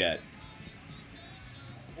Tokyo yet?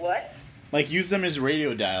 What? Like, use them as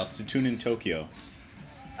radio dials to tune in Tokyo.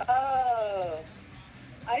 Oh,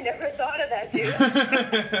 I never thought of that, dude.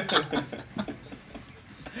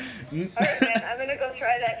 Alright, man, I'm gonna go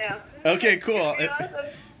try that now. Okay, cool. Awesome.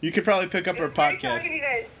 You could probably pick up our It's great podcast. talking to you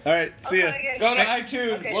guys. All right, see I'll ya. call you guys. Go to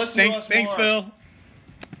iTunes. Okay. Listen to us Thanks, more. Phil.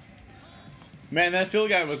 Man, that Phil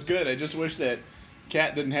guy was good. I just wish that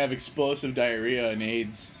Kat didn't have explosive diarrhea and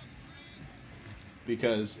AIDS.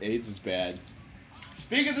 Because AIDS is bad.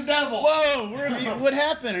 Speak of the devil. Whoa! What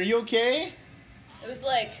happened? Are you okay? It was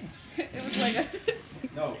like a...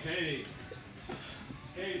 No, Katie.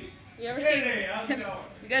 Katie. You ever Hey, seen... how's it going?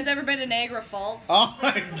 You guys ever been to Niagara Falls? Oh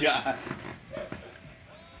my god.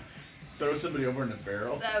 Throw somebody over in a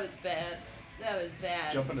barrel? That was bad. That was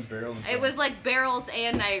bad. Jump in a barrel and It was like barrels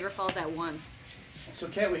and Niagara Falls at once. So,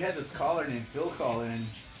 Kat, we had this caller named Phil call in.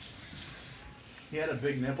 He had a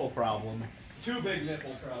big nipple problem. 2 big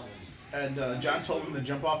nipple problems. And John told him to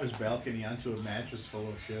jump off his balcony onto a mattress full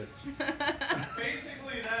of shit.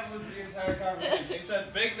 Basically, that was the entire conversation. They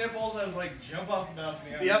said big nipples. I was like, jump off the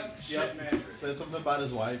balcony. on Yep, a shit yep. mattress. Said something about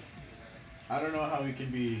his wife. I don't know how he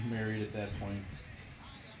could be married at that point.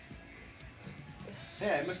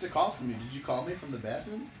 Hey, I missed a call from you. Did you call me from the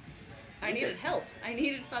bathroom? I needed help. I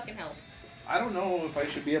needed fucking help. I don't know if I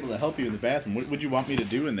should be able to help you in the bathroom. What would you want me to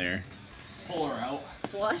do in there? Pull her out.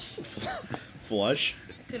 Flush. Flush?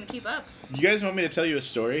 Couldn't keep up. You guys want me to tell you a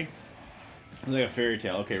story? It's like a fairy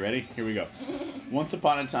tale. Okay, ready? Here we go. Once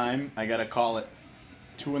upon a time, I got a call at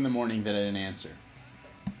 2 in the morning that I didn't answer.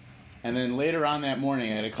 And then later on that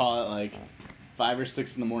morning, I had a call at like 5 or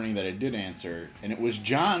 6 in the morning that I did answer. And it was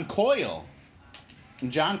John Coyle.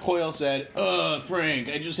 And John Coyle said, Frank,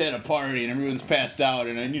 I just had a party and everyone's passed out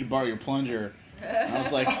and I need to borrow your plunger. I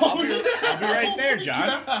was like, I'll be right there, John.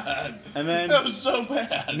 And then, That was so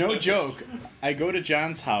bad. no joke, I go to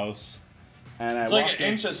John's house, and I It's walk like an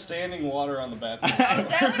in. inch of standing water on the bathroom. Is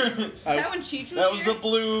that when Cheech was That was here? the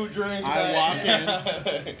blue drink. I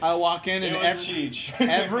walk in, and It was Cheech.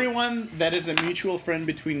 everyone that is a mutual friend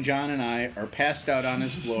between John and I are passed out on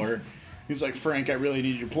his floor. He's like, Frank, I really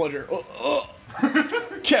need your plunger.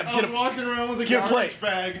 Kev, I was walking around with a get a garbage plate.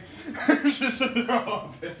 bag. Just to throw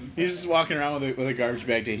up in. He's just walking around with a garbage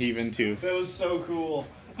bag to heave into. That was so cool.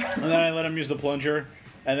 And then I let him use the plunger.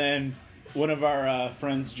 And then one of our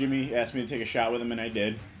friends, Jimmy, asked me to take a shot with him, and I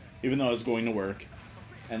did, even though I was going to work.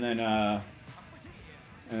 And then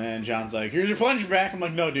John's like, here's your plunger back. I'm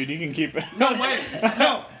like, no, dude, you can keep it. No, wait.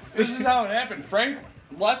 No. This is how it happened. Frank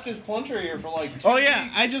left his plunger here for like 2 Oh, yeah.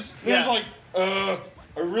 weeks. I just... He was Yeah. like,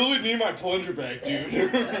 I really need my plunger back, dude.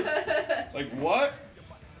 It's like, what?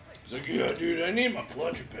 He's like, yeah, dude, I need my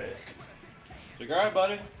plunger back. It's like, all right,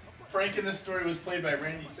 buddy. Frank in this story was played by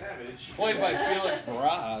Randy Savage. Played by Felix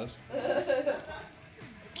Barajas.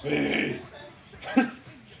 Hey,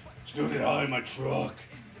 let's go get out of my truck.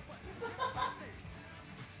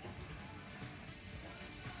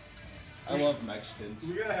 I love Mexicans.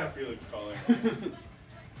 We gotta have Felix call her.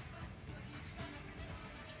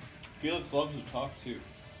 Felix loves to talk too.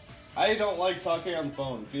 I don't like talking on the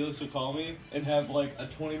phone. Felix will call me and have like a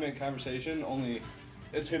 20-minute conversation, only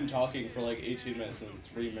it's him talking for like 18 minutes and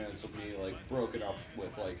 3 minutes of me like broken up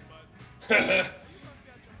with like,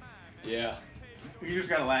 yeah. You just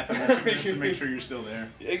gotta laugh at him just to make sure you're still there.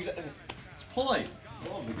 Exactly. It's polite. I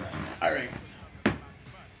love the guy. All right.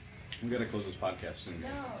 We gotta close this podcast soon,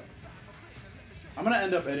 guys. No. I'm gonna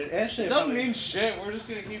end up editing. Actually, It doesn't mean shit. We're just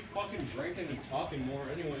gonna keep fucking drinking and talking more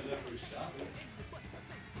anyways after we stop it.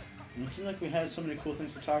 It seemed like we had so many cool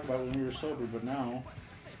things to talk about when we were sober, but now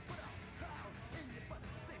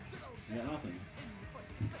we got nothing.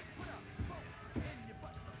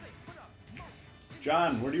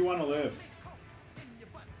 John, where do you want to live?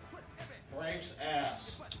 Frank's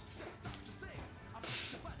ass.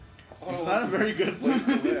 It's not a very good place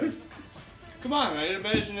to live. Come on, I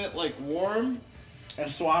imagine it like warm And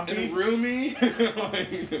swampy. and roomy.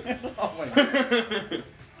 Oh my god.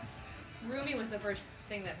 Roomy was the first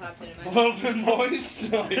thing that popped into my A mind. little bit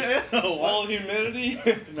moist, like all humidity,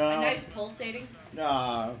 A No. nice pulsating.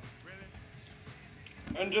 Nah.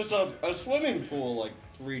 and just a swimming pool like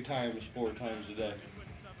 3 times, 4 times a day.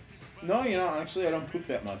 No, you know, actually, I don't poop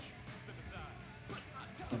that much.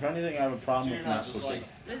 If anything, I have a problem So with you're not not just pooping.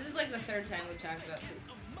 like, This is like the third time we've talked about poop.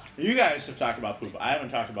 You guys have talked about poop. I haven't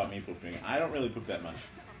talked about me pooping. I don't really poop that much.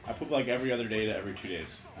 I poop like every other day to every 2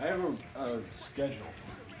 days. I have a schedule.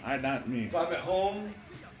 Not me. If I'm at home,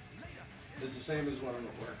 it's the same as when I'm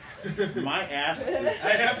at work. My ass is I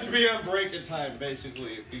have to be on break at time,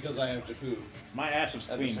 basically, because I have to poop. my ass is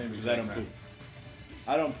At the clean same because I don't exact poop.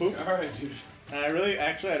 I don't poop, Alright, dude. and I really,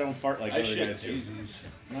 actually, I don't fart like I other shit guys do. daisies.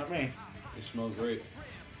 Not me. They smell great.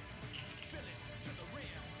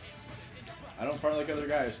 I don't fart like other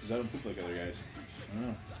guys because I don't poop like other guys. I don't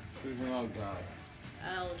know. Who's an old guy?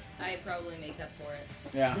 I probably make up for it.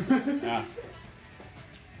 Yeah. Yeah.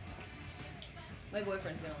 My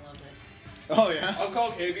boyfriend's gonna love this. Oh yeah. I'll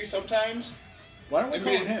call Katie sometimes. Why don't we I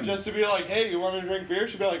call mean, him? just to be like, hey, you want to drink beer?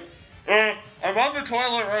 She'll be like, I'm on the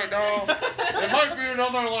toilet right now. It might be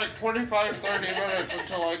another like 25, 30 minutes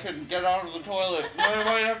until I can get out of the toilet. And then I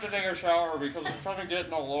might have to take a shower because I'm kind of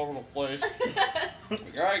getting all over the place. Like,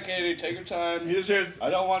 all right, Katie, take your time. You just hear. I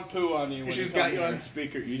don't want poo on you. When She's you got come you here. on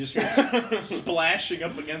speaker. You just hear splashing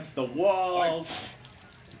up against the walls.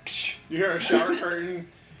 You hear a shower curtain.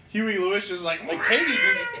 Huey Lewis just like. Like, Katie,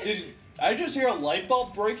 did I just hear a light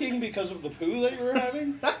bulb breaking because of the poo that you were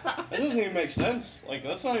having? That doesn't even make sense. Like,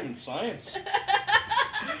 that's not even science.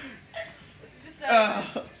 It's just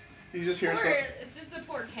that You just hear poor, some. it's just the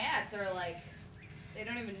poor cats are like, they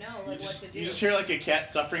don't even know like what to do. You just hear like a cat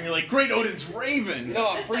suffering. You're like, Great Odin's Raven. No,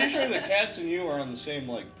 I'm pretty sure the cats and you are on the same,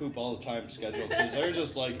 like, poop all the time schedule, because they're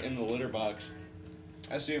just, like, in the litter box.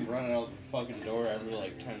 I see them running out the fucking door every,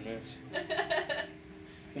 like, 10 minutes.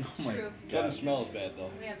 Oh my True. Doesn't god. smell as bad, though.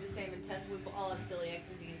 We have the same intestine. We all have celiac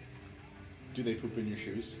disease. Do they poop in your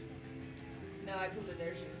shoes? No, I poop in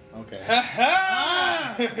their shoes. Okay. Ha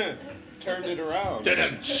ha! Turned it around.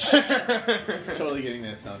 Totally getting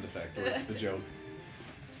that sound effect. Or it's the joke.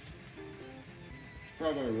 It's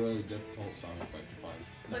probably a really difficult sound effect to find.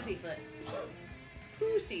 Pussyfoot.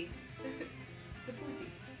 Pussy. It's a pussy.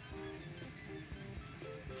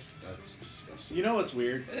 That's disgusting. You know what's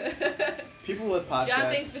weird? People with podcasts.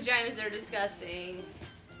 John thinks vaginas are disgusting.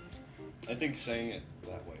 I think saying it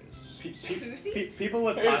that way is disgusting. People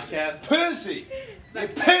with podcasts. Pussy! You're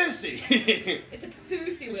pussy! It's a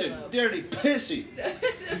pussy You're willow. dirty pussy!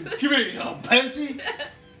 Come here, you little pussy!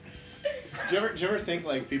 Do you ever think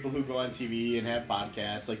like people who go on TV and have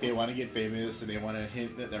podcasts, like they want to get famous and they want to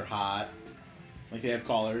hint that they're hot, like they have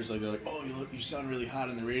callers, like they're like, oh, you sound really hot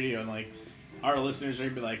on the radio, and like our listeners are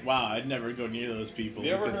gonna be like, wow, I'd never go near those people.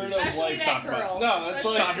 You ever because heard they of, just like, talk that about girl? No, it's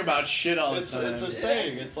like talk about shit all the it's time. a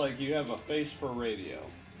saying. It's like you have a face for radio.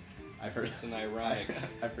 I've heard It's an ironic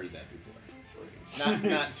I've heard that before. phrase.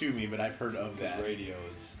 Not to me, but I've heard of that. Radio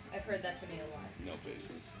is I've heard that to me a lot. no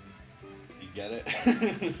faces. You get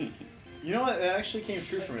it? You know what? That actually came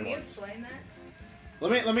true for Can me you once. explain that?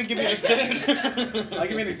 Let me give you an example. I'll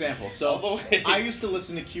give you an example. All So the way. I used to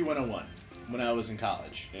listen to Q101 when I was in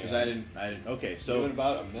college because Yeah. I didn't. Okay, So so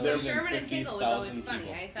about a So million Sherman and Tingle was always funny.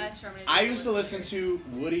 people. I thought Sherman and I Tingle used to was listen weird.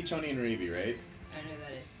 to Woody, Tony, and Ravy, right? I know who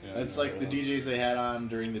that is. Yeah, That's I like the remember DJs they had on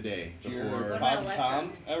during the day that. Do you before. hear What Bob about and Electra?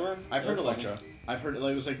 Tom ever? I've heard They're Electra. funny. I've heard it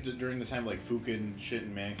was like during the time like Fook and shit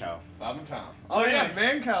and Mancow. Bob and Tom. So Oh yeah,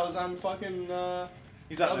 anyway. Mancow's on fucking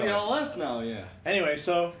He's on WLS now. Yeah. Anyway,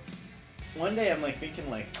 so one day I'm like thinking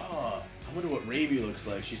like, oh, I wonder what Ravy looks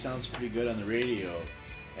like. She sounds pretty good on the radio.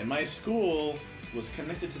 And my school was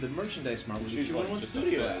connected to the merchandise mart where the She's like 211 just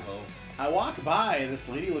studio a fat is. hoe. I walk by, and this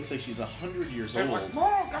lady looks like she's 100 years old.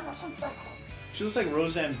 She looks like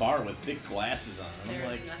Roseanne Barr with thick glasses on. And There's I'm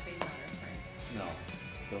like, nothing on her friend. no,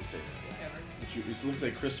 don't say that. Whatever. She looks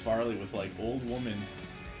like Chris Farley with like old woman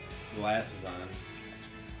glasses on.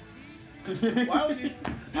 Why would you?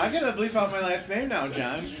 I gotta bleep out my last name now,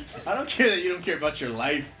 John. I don't care that you don't care about your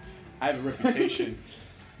life. I have a reputation.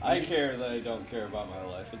 I care that I don't care about my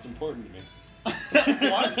life. It's important to me.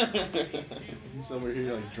 What? So we're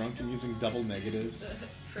here like drunk and using double negatives.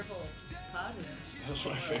 Triple positives. Those are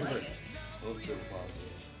my I like favorites. I love triple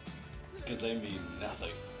positives. Because they mean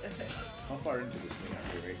nothing. How far into this thing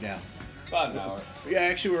are we right now? About an hour. Yeah,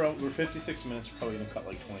 actually we're 56 minutes. We're probably gonna cut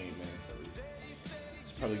like 28 minutes at least.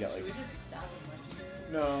 So probably got Should like. we just stop and listen to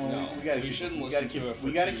it? No, we gotta you keep. shouldn't we listen gotta keep. to it for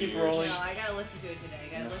we gotta 2 keep years. rolling. No, I gotta listen to it today.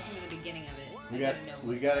 I gotta listen to the beginning of it. We I got. gotta know.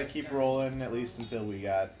 We what gotta it's keep about. rolling at least until we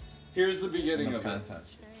got Here's the beginning enough of it. content.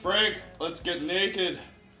 Frank, let's get naked.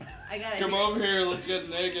 I gotta Come hear- over here, let's get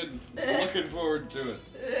naked. Looking forward to it.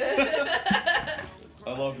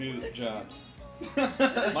 I love you, John.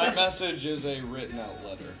 My message is a written out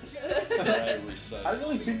letter that I recite. I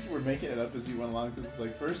really think you were making it up as you went along because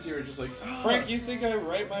like first you were just like Frank, you think I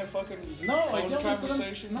write my fucking no, I phone don't. That's what I'm-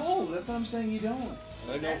 conversations? No, that's what I'm saying. You don't.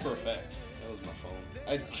 I know for a fact. That was my phone.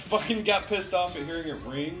 I fucking got pissed off at hearing it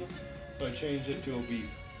ring, so I changed it to a beep.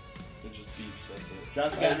 It just beeps, that's it.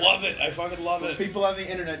 John's I got love it. I fucking love For it. people on the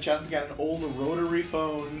internet, John's got an old rotary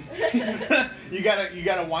phone. you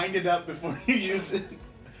gotta wind it up before you use it.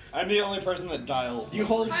 I'm the only person that dials. You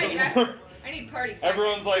hold Hi, it. I need party.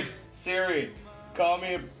 Everyone's like, Siri, call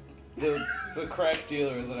me the crack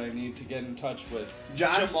dealer that I need to get in touch with.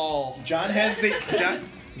 John- Jamal. John has the John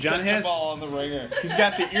Get has. Jamal on the ringer. He's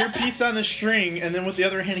got the earpiece on the string, and then with the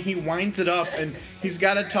other hand he winds it up, and he's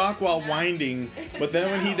got to talk while winding. But then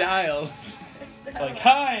when he dials, It's like,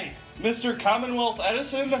 hi, Mr. Commonwealth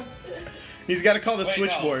Edison. he's got to call the Wait, no.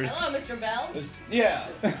 switchboard. Hello, Mr. Bell. Yeah.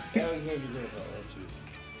 Alexander Graham Bell, that's who.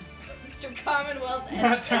 Mr. Commonwealth Not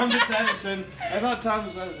Edison. Thomas Edison. I thought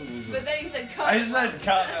Thomas Edison was But it. then he said I Commonwealth. said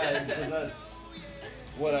Commonwealth because that's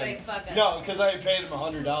what I. Like, fuck us. No, because I paid him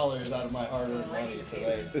 $100 out of my hard-earned Why do money you pay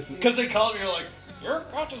today. This is- Because they called me like, you're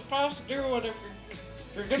not supposed to do it if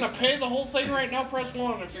you're gonna pay the whole thing right now, press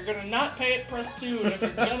 1. If you're gonna not pay it, press 2. And if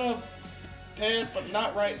you're gonna pay it but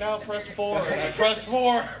not right now, press 4. And I press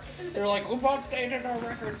 4. They're like, we've updated our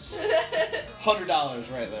records.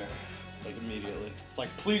 $100 right there, like immediately. It's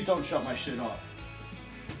like, please don't shut my shit off.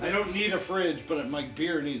 I don't need a fridge, but my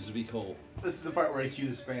beer needs to be cold. This is the part where I cue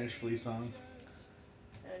the Spanish Flea song.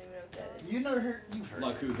 I don't even know what that is. You never heard? You've heard.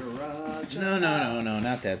 La Cucaracha. No,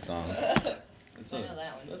 not that song. That's I know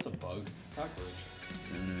that one. That's a bug. Cockroach.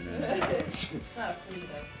 It's not a flea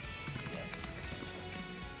though. Yes.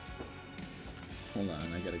 Hold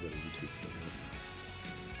on, I gotta go to YouTube for that.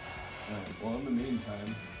 Alright, well, in the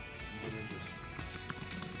meantime, I'm gonna just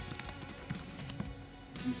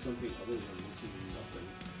do something other than listen to nothing.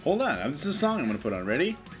 Hold on, this is a song I'm gonna put on.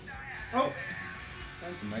 Ready? Oh!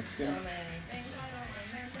 That's a Mexican. So many things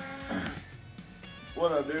I don't remember.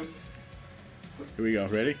 What up, dude? Here we go.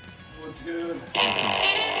 Ready? What's good?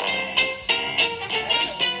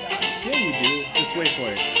 Yeah, you do. Just wait for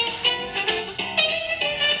it.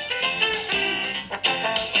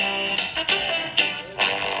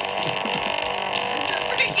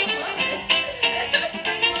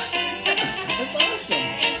 That's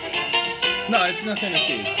awesome. No, it's nothing to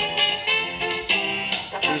see.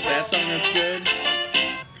 There's that song that's good.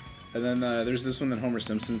 And then there's this one that Homer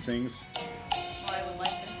Simpson sings. Well, I would like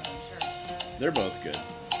this one, I'm sure. They're both good.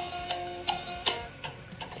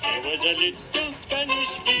 There was a little Spanish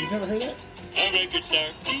kid, You've never heard that? a record star,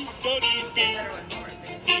 he thought he'd be. Better when Homer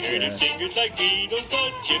sings. He heard Yeah. of singers like Beatles,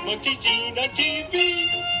 the Chipmunks he seen on TV.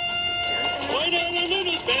 Why not a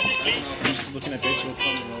little Spanish kid? I'm just looking at Facebook.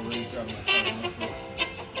 Coming over and grabbing my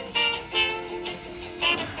phone.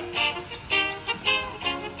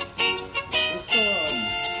 Is this,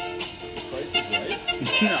 The Price is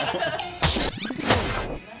Right? No.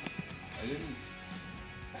 I didn't.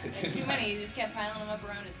 There's too many. He just kept piling them up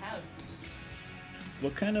around his house.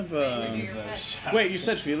 What kind of Maybe your pet. Wait, you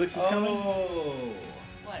said Felix is coming? Oh.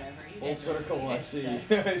 Whatever. You Full guys circle, you I guys see.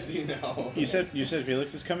 said. I see now. You said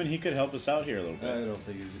Felix is coming. He could help us out here a little I bit. don't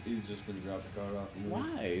think he's just gonna drop the card off. And move.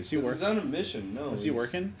 Why? Is he 'Cause working? He's on a mission. No. Is he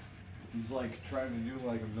working? He's like trying to do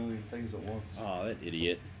like a million things at once. Oh, that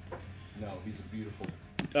idiot. No, he's a beautiful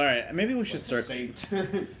All right, maybe we should start. saint.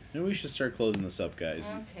 Maybe we should start closing this up, guys.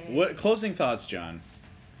 Okay. What closing thoughts, John?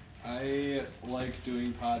 I like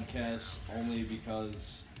doing podcasts only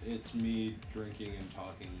because it's me drinking and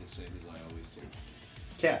talking the same as I always do.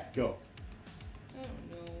 Cat, go. I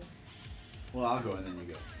don't know. Well, I'll go and then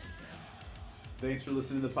you go. Thanks for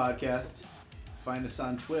listening to the podcast. Find us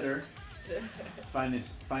on Twitter. Find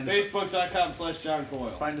us. Facebook.com/John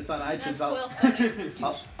Coyle. Find us on iTunes. That's Quill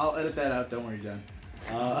funny. I'll edit that out. Don't worry, John.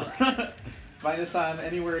 Find us on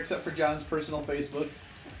anywhere except for John's personal Facebook,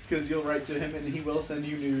 because you'll write to him and he will send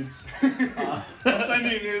you nudes. I'll send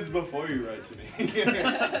you news before you write to me.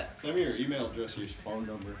 Send me your email address, your phone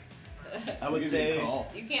number. I would say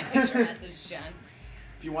You can't picture a message, John.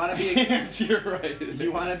 if you want to be You're right. if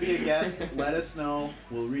you want to be a guest, let us know.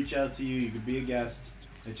 We'll reach out to you. You could be a guest.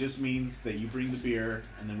 It just means that you bring the beer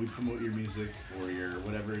and then we promote your music or your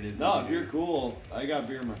whatever it is. No, that if you you're do. cool, I got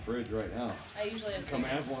beer in my fridge right now. I usually have Come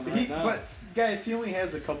beer. have one right now. But guys, he only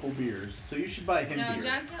has a couple beers, so you should buy him No, beer.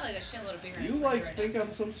 John's got like a shitload of beer in his You fridge like right think now.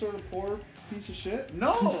 I'm some sort of poor piece of shit?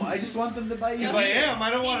 No, I just want them to buy you. No, Because I he- am.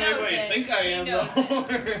 I don't he want knows anybody to it. think I He am, knows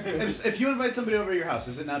though. If you invite somebody over to your house,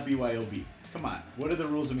 is it not BYOB? Come on, what are the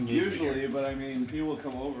rules of engagement? Usually, here? but I mean, people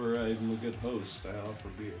come over. I'm a good host. I offer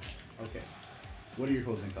beer. Okay. What are your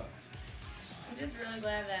closing thoughts? I'm just really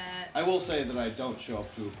glad that. I will say that I don't show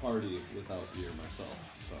up to a party without beer myself.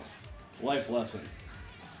 So, life lesson.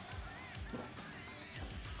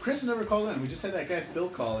 Chris never called in. We just had that guy Phil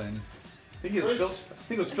call in. I think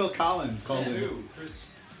it was Phil Collins called in. Who? Chris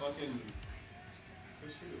fucking.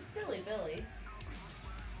 Chris who? Silly Billy.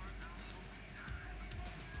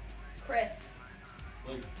 Chris.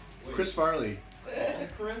 Like wait, Chris Farley,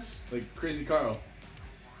 Chris? like Crazy Carl.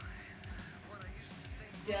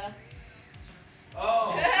 Duh.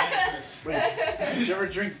 Oh, hi, Chris. Wait, did you ever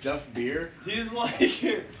drink Duff beer? He's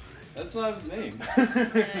like. That's not his name.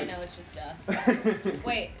 I know, it's just duh.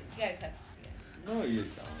 Wait, you gotta cut. No, you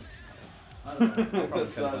don't. I don't know. I'll probably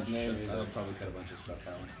That's cut a not his bunch name of stuff. either. I'll probably cut a bunch of stuff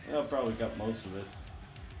out. I'll probably got most of it.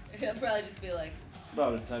 He'll probably just be like. It's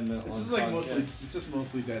about a 10-minute It's long just like podcast. it's just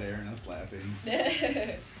mostly dead air and us laughing. Which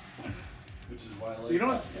is why I like You know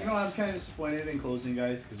podcasts. I'm kind of disappointed in closing,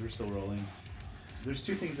 guys, because we're still rolling. There's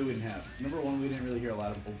two things that we didn't have. Number one, we didn't really hear a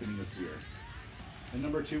lot of opening of beer. And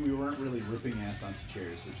number two, we weren't really ripping ass onto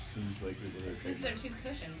chairs, which seems like we did. It's just they're too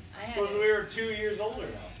cushioned. I had But it. we were 2 years older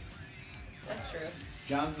now. That's true.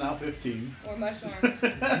 John's now 15. Or much more.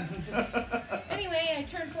 Anyway, I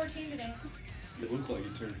turned 14 today. You look like you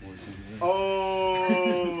turned 14. Yeah.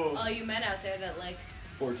 Oh! All you men out there that like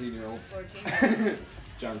 14-year-olds. 14-year-olds.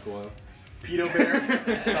 John Coyle. Pedo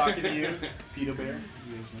Bear, talking to you. Pedo Bear.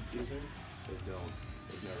 You guys know Pedo Bear? They don't.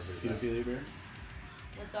 They've never heard Pedophilia Bear?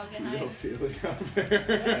 Let's all get high.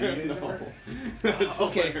 Pedophilia. you No. guys That's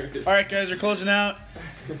Okay. hilarious. Alright, guys, we're closing out.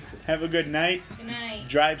 Have a good night. Good night.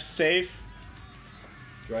 Drive safe.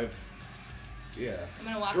 Drive. Yeah. I'm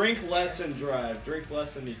gonna walk Drink upstairs. less and drive. Drink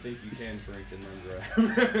less than you think you can drink and then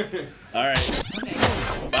drive. Alright.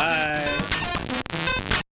 Okay. Bye.